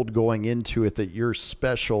told going into it that you're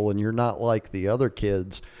special and you're not like the other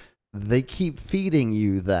kids, they keep feeding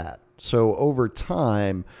you that. So over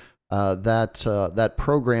time, that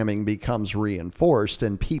programming becomes reinforced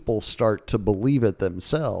and people start to believe it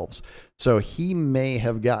themselves. So he may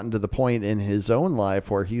have gotten to the point in his own life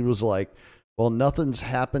where he was like, well, nothing's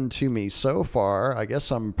happened to me so far. I guess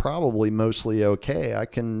I'm probably mostly okay. I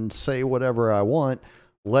can say whatever I want,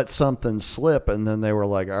 let something slip. And then they were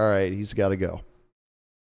like, all right, he's got to go.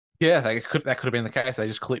 Yeah, that could have been the case. They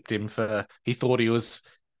just clipped him he thought he was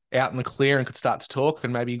out in the clear and could start to talk,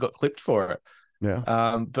 and maybe he got clipped for it.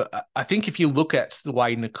 Yeah. But I think if you look at the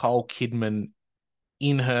way Nicole Kidman,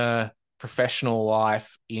 in her professional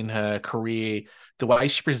life, in her career, the way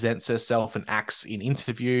she presents herself and acts in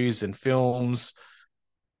interviews and films,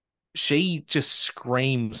 she just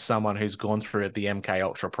screams someone who's gone through the MK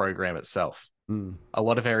Ultra program itself. Mm. A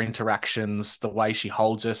lot of her interactions, the way she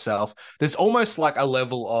holds herself, there's almost like a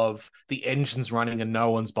level of the engine's running and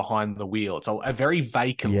no one's behind the wheel. It's a very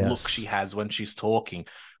vacant look Yes. she has when she's talking,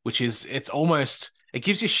 which is, it's almost, it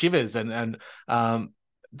gives you shivers. And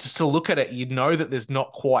just to look at it, you know that there's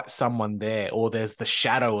not quite someone there, or there's the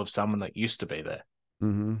shadow of someone that used to be there.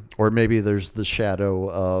 Hmm. Or maybe there's the shadow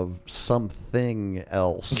of something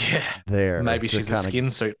else Yeah. there Maybe to she's a kind of, skin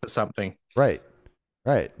suit for something. right.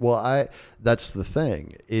 Right. Well, that's the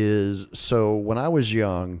thing is, so when I was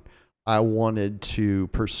young, I wanted to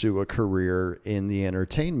pursue a career in the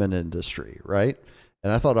entertainment industry, right?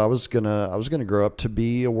 And I thought I was gonna grow up to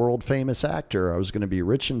be a world famous actor. I was gonna be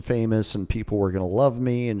rich and famous, and people were gonna love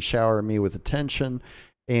me and shower me with attention.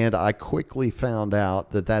 And I quickly found out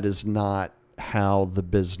that that is not how the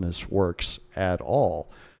business works at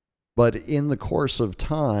all. But in the course of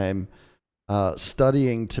time,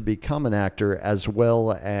 studying to become an actor, as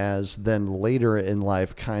well as then later in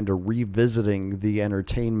life, kind of revisiting the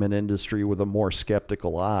entertainment industry with a more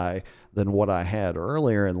skeptical eye than what I had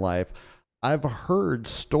earlier in life, I've heard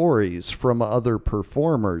stories from other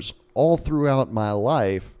performers all throughout my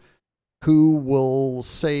life who will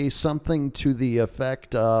say something to the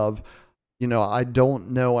effect of, I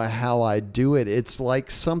don't know how I do it. It's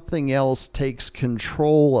like something else takes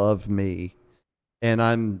control of me, and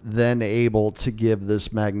I'm then able to give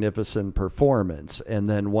this magnificent performance. And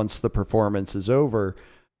then once the performance is over,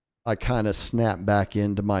 I kind of snap back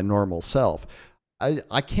into my normal self.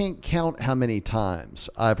 I can't count how many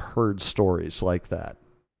times I've heard stories like that.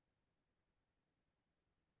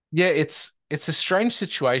 Yeah, it's a strange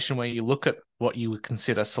situation where you look at what you would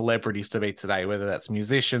consider celebrities to be today, whether that's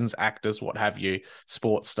musicians, actors, what have you,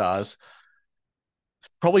 sports stars.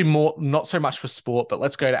 Probably more, not so much for sport, but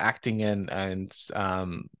let's go to acting and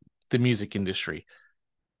the music industry.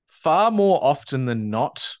 Far more often than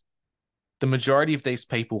not, the majority of these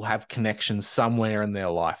people have connections somewhere in their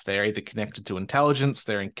life. They're either connected to intelligence,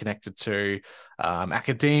 they're connected to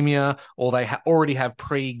academia, or they already have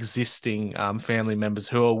pre-existing family members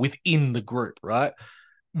who are within the group, right?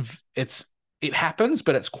 It's it happens,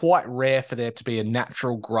 but it's quite rare for there to be a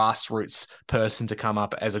natural grassroots person to come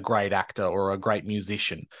up as a great actor or a great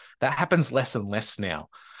musician. That happens less and less now.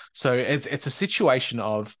 So it's a situation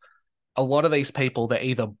of a lot of these people, they're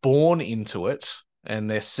either born into it and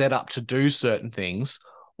they're set up to do certain things,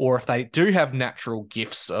 or if they do have natural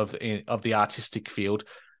gifts of the artistic field,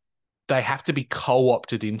 they have to be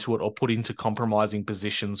co-opted into it or put into compromising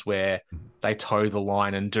positions where they toe the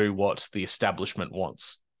line and do what the establishment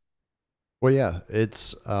wants. Well, yeah,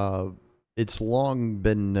 it's long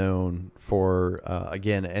been known for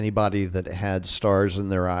again, anybody that had stars in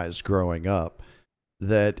their eyes growing up,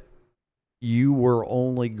 that you were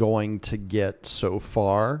only going to get so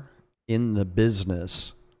far in the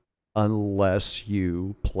business unless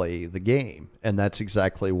you play the game. And that's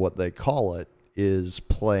exactly what they call it, is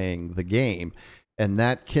playing the game. And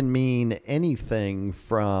that can mean anything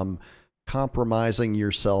from compromising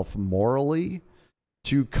yourself morally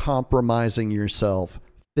to compromising yourself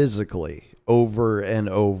physically over and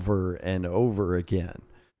over and over again.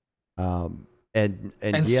 And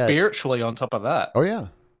And yet, spiritually on top of that. oh yeah.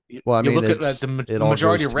 Well, I You mean, look at the it all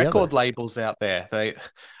majority goes of record together. labels out there. They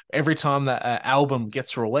every time that album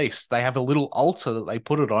gets released, they have a little altar that they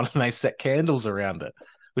put it on, and they set candles around it,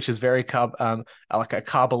 which is very like a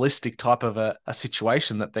Kabbalistic type of a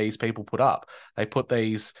situation that these people put up. They put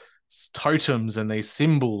these totems and these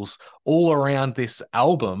symbols all around this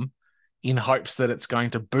album in hopes that it's going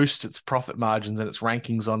to boost its profit margins and its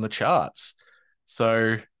rankings on the charts.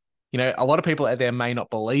 So, a lot of people out there may not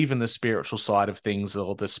believe in the spiritual side of things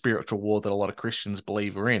or the spiritual war that a lot of Christians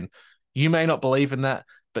believe are in. You may not believe in that,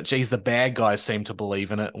 but geez, the bad guys seem to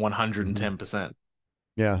believe in it 110%.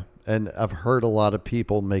 Yeah. And I've heard a lot of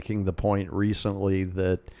people making the point recently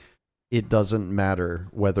that it doesn't matter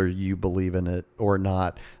whether you believe in it or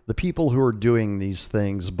not. The people who are doing these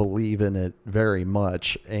things believe in it very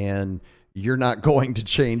much, and you're not going to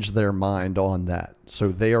change their mind on that. So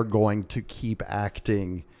they are going to keep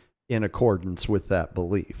acting in accordance with that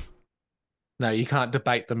belief. No, you can't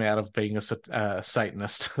debate them out of being a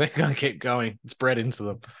Satanist. They're going to keep going. It's bred into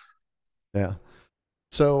them. Yeah.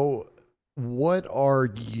 So, what are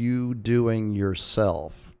you doing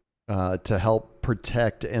yourself to help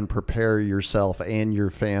protect and prepare yourself and your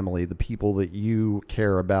family, the people that you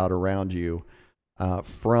care about around you,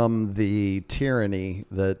 from the tyranny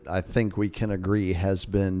that I think we can agree has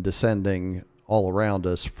been descending all around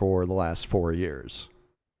us for the last 4 years?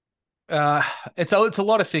 Uh, it's a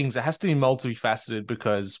lot of things. It has to be multifaceted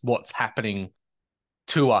because what's happening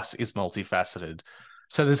to us is multifaceted.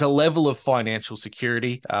 So there's a level of financial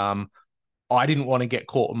security. I didn't want to get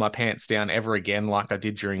caught with my pants down ever again like I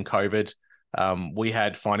did during COVID. We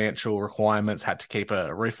had financial requirements, had to keep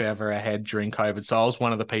a roof over our head during COVID. So I was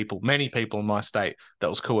one of the people, many people in my state, that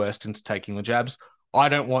was coerced into taking the jabs. I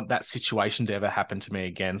don't want that situation to ever happen to me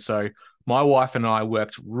again. So my wife and I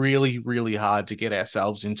worked really, really hard to get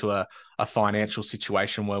ourselves into a financial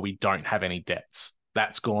situation where we don't have any debts.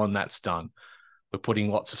 That's gone, that's done. We're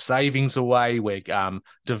putting lots of savings away. We're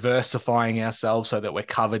diversifying ourselves so that we're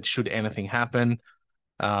covered should anything happen.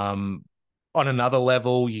 On another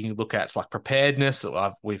level, you can look at like preparedness.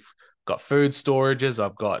 We've got food storages.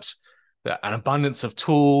 I've got an abundance of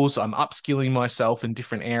tools. I'm upskilling myself in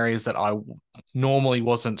different areas that I normally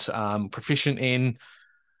wasn't proficient in.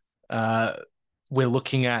 We're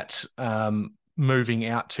looking at moving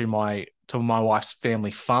out to my wife's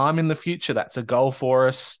family farm in the future. That's a goal for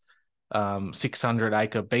us.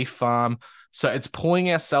 600-acre beef farm. So it's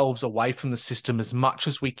pulling ourselves away from the system as much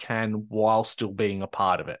as we can while still being a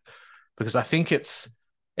part of it. Because I think it's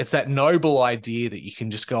that noble idea that you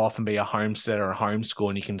can just go off and be a homesteader or a homeschool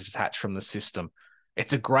and you can detach from the system.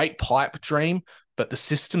 It's a great pipe dream, but the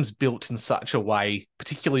system's built in such a way,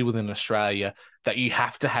 particularly within Australia, that you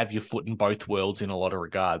have to have your foot in both worlds in a lot of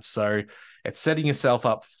regards. So it's setting yourself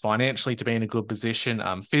up financially to be in a good position,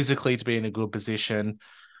 physically to be in a good position,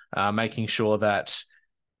 making sure that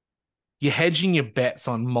you're hedging your bets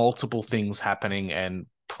on multiple things happening and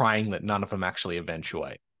praying that none of them actually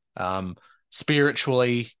eventuate.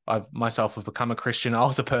 Spiritually, I've myself have become a Christian. I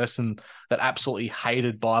was a person that absolutely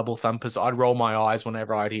hated Bible thumpers. I'd roll my eyes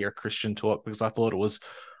whenever I'd hear a Christian talk because I thought it was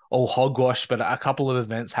all hogwash. But a couple of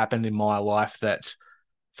events happened in my life that,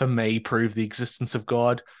 for me, proved the existence of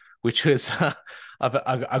God, which was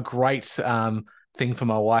a great thing for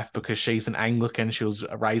my wife because she's an Anglican. She was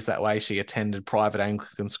raised that way. She attended private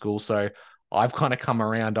Anglican school. So I've kind of come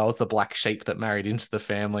around. I was the black sheep that married into the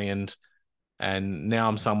family, and now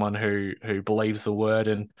I'm someone who believes the word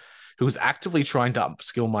and who is actively trying to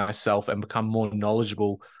upskill myself and become more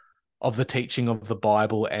knowledgeable of the teaching of the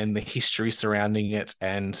Bible and the history surrounding it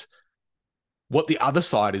and what the other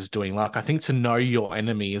side is doing. Like, I think to know your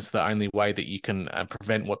enemy is the only way that you can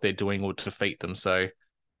prevent what they're doing or defeat them. So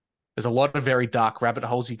there's a lot of very dark rabbit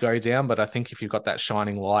holes you go down, but I think if you've got that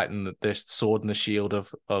shining light and the sword and the shield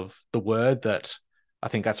of the word, that I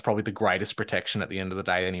think that's probably the greatest protection at the end of the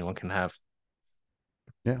day anyone can have.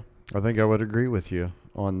 Yeah, I think I would agree with you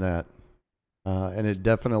on that. And it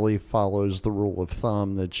definitely follows the rule of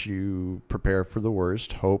thumb that you prepare for the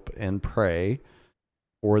worst, hope and pray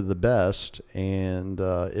for the best. And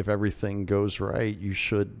if everything goes right, you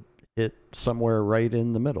should hit somewhere right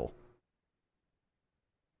in the middle.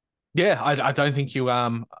 Yeah, I don't think you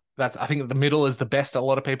I think the middle is the best a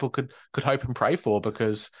lot of people could hope and pray for,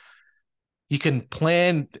 because you can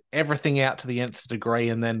plan everything out to the nth degree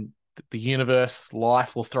and then the universe,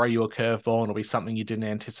 life will throw you a curveball and it'll be something you didn't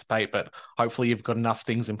anticipate, but hopefully you've got enough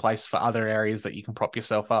things in place for other areas that you can prop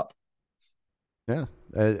yourself up. Yeah,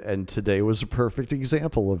 and today was a perfect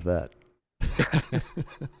example of that.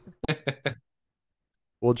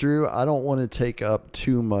 Well, Drew, I don't want to take up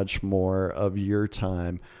too much more of your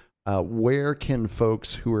time. Where can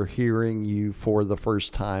folks who are hearing you for the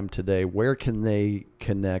first time today, where can they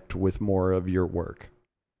connect with more of your work?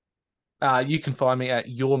 You can find me at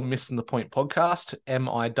Your Missen the Point podcast,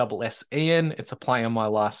 MISSEN. It's a play on my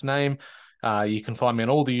last name. You can find me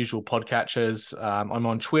on all the usual podcatchers. I'm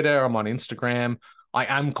on Twitter. I'm on Instagram. I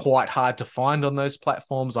am quite hard to find on those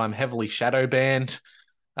platforms. I'm heavily shadow banned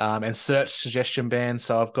and search suggestion banned.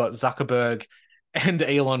 So I've got Zuckerberg and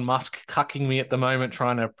Elon Musk cucking me at the moment,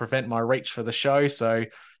 trying to prevent my reach for the show. So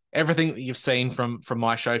everything that you've seen from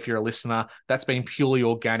my show, if you're a listener, that's been purely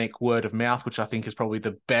organic word of mouth, which I think is probably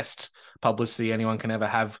the best publicity anyone can ever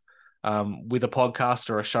have with a podcast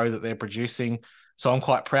or a show that they're producing. So I'm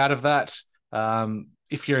quite proud of that.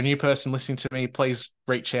 If you're a new person listening to me, please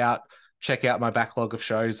reach out, check out my backlog of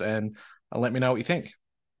shows, and let me know what you think.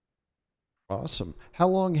 Awesome. How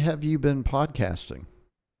long have you been podcasting?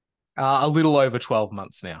 A little over 12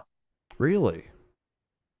 months now. Really?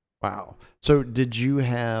 Wow. So did you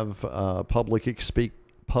have public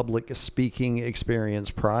speaking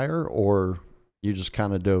experience prior, or you just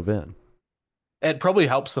kind of dove in? It probably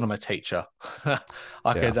helps that I'm a teacher.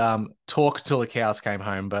 I could talk till the cows came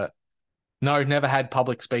home, but no, never had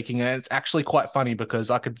public speaking. And it's actually quite funny because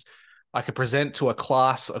I could present to a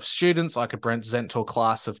class of students. I could present to a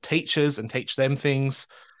class of teachers and teach them things.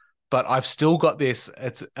 but I've still got this.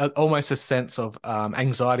 It's almost a sense of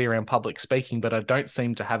anxiety around public speaking, but I don't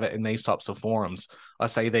seem to have it in these types of forums. I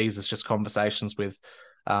say these as just conversations with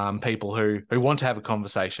people who want to have a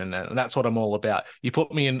conversation, and that's what I'm all about. You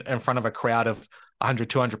put me in front of a crowd of 100,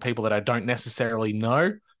 200 people that I don't necessarily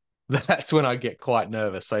know, that's when I get quite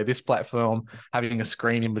nervous. So this platform, having a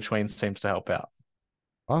screen in between, seems to help out.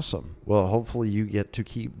 Awesome. Well, hopefully you get to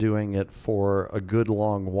keep doing it for a good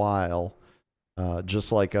long while.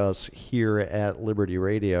 Just like us here at Liberty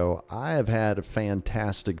Radio, I have had a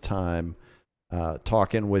fantastic time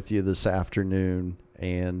talking with you this afternoon,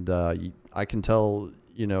 and I can tell,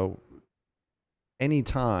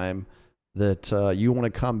 anytime that you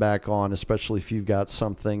want to come back on, especially if you've got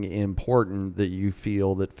something important that you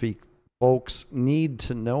feel that folks need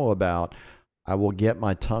to know about, I will get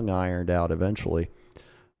my tongue ironed out eventually.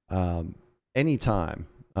 Anytime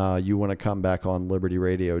you want to come back on Liberty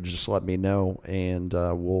Radio, just let me know, and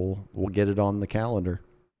we'll get it on the calendar.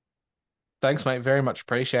 Thanks, mate. Very much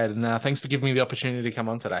appreciated. And thanks for giving me the opportunity to come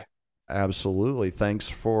on today. Absolutely. Thanks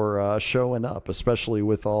for showing up, especially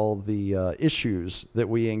with all the issues that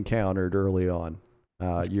we encountered early on.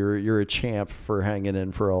 You're a champ for hanging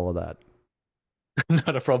in for all of that.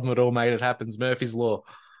 Not a problem at all, mate. It happens. Murphy's Law.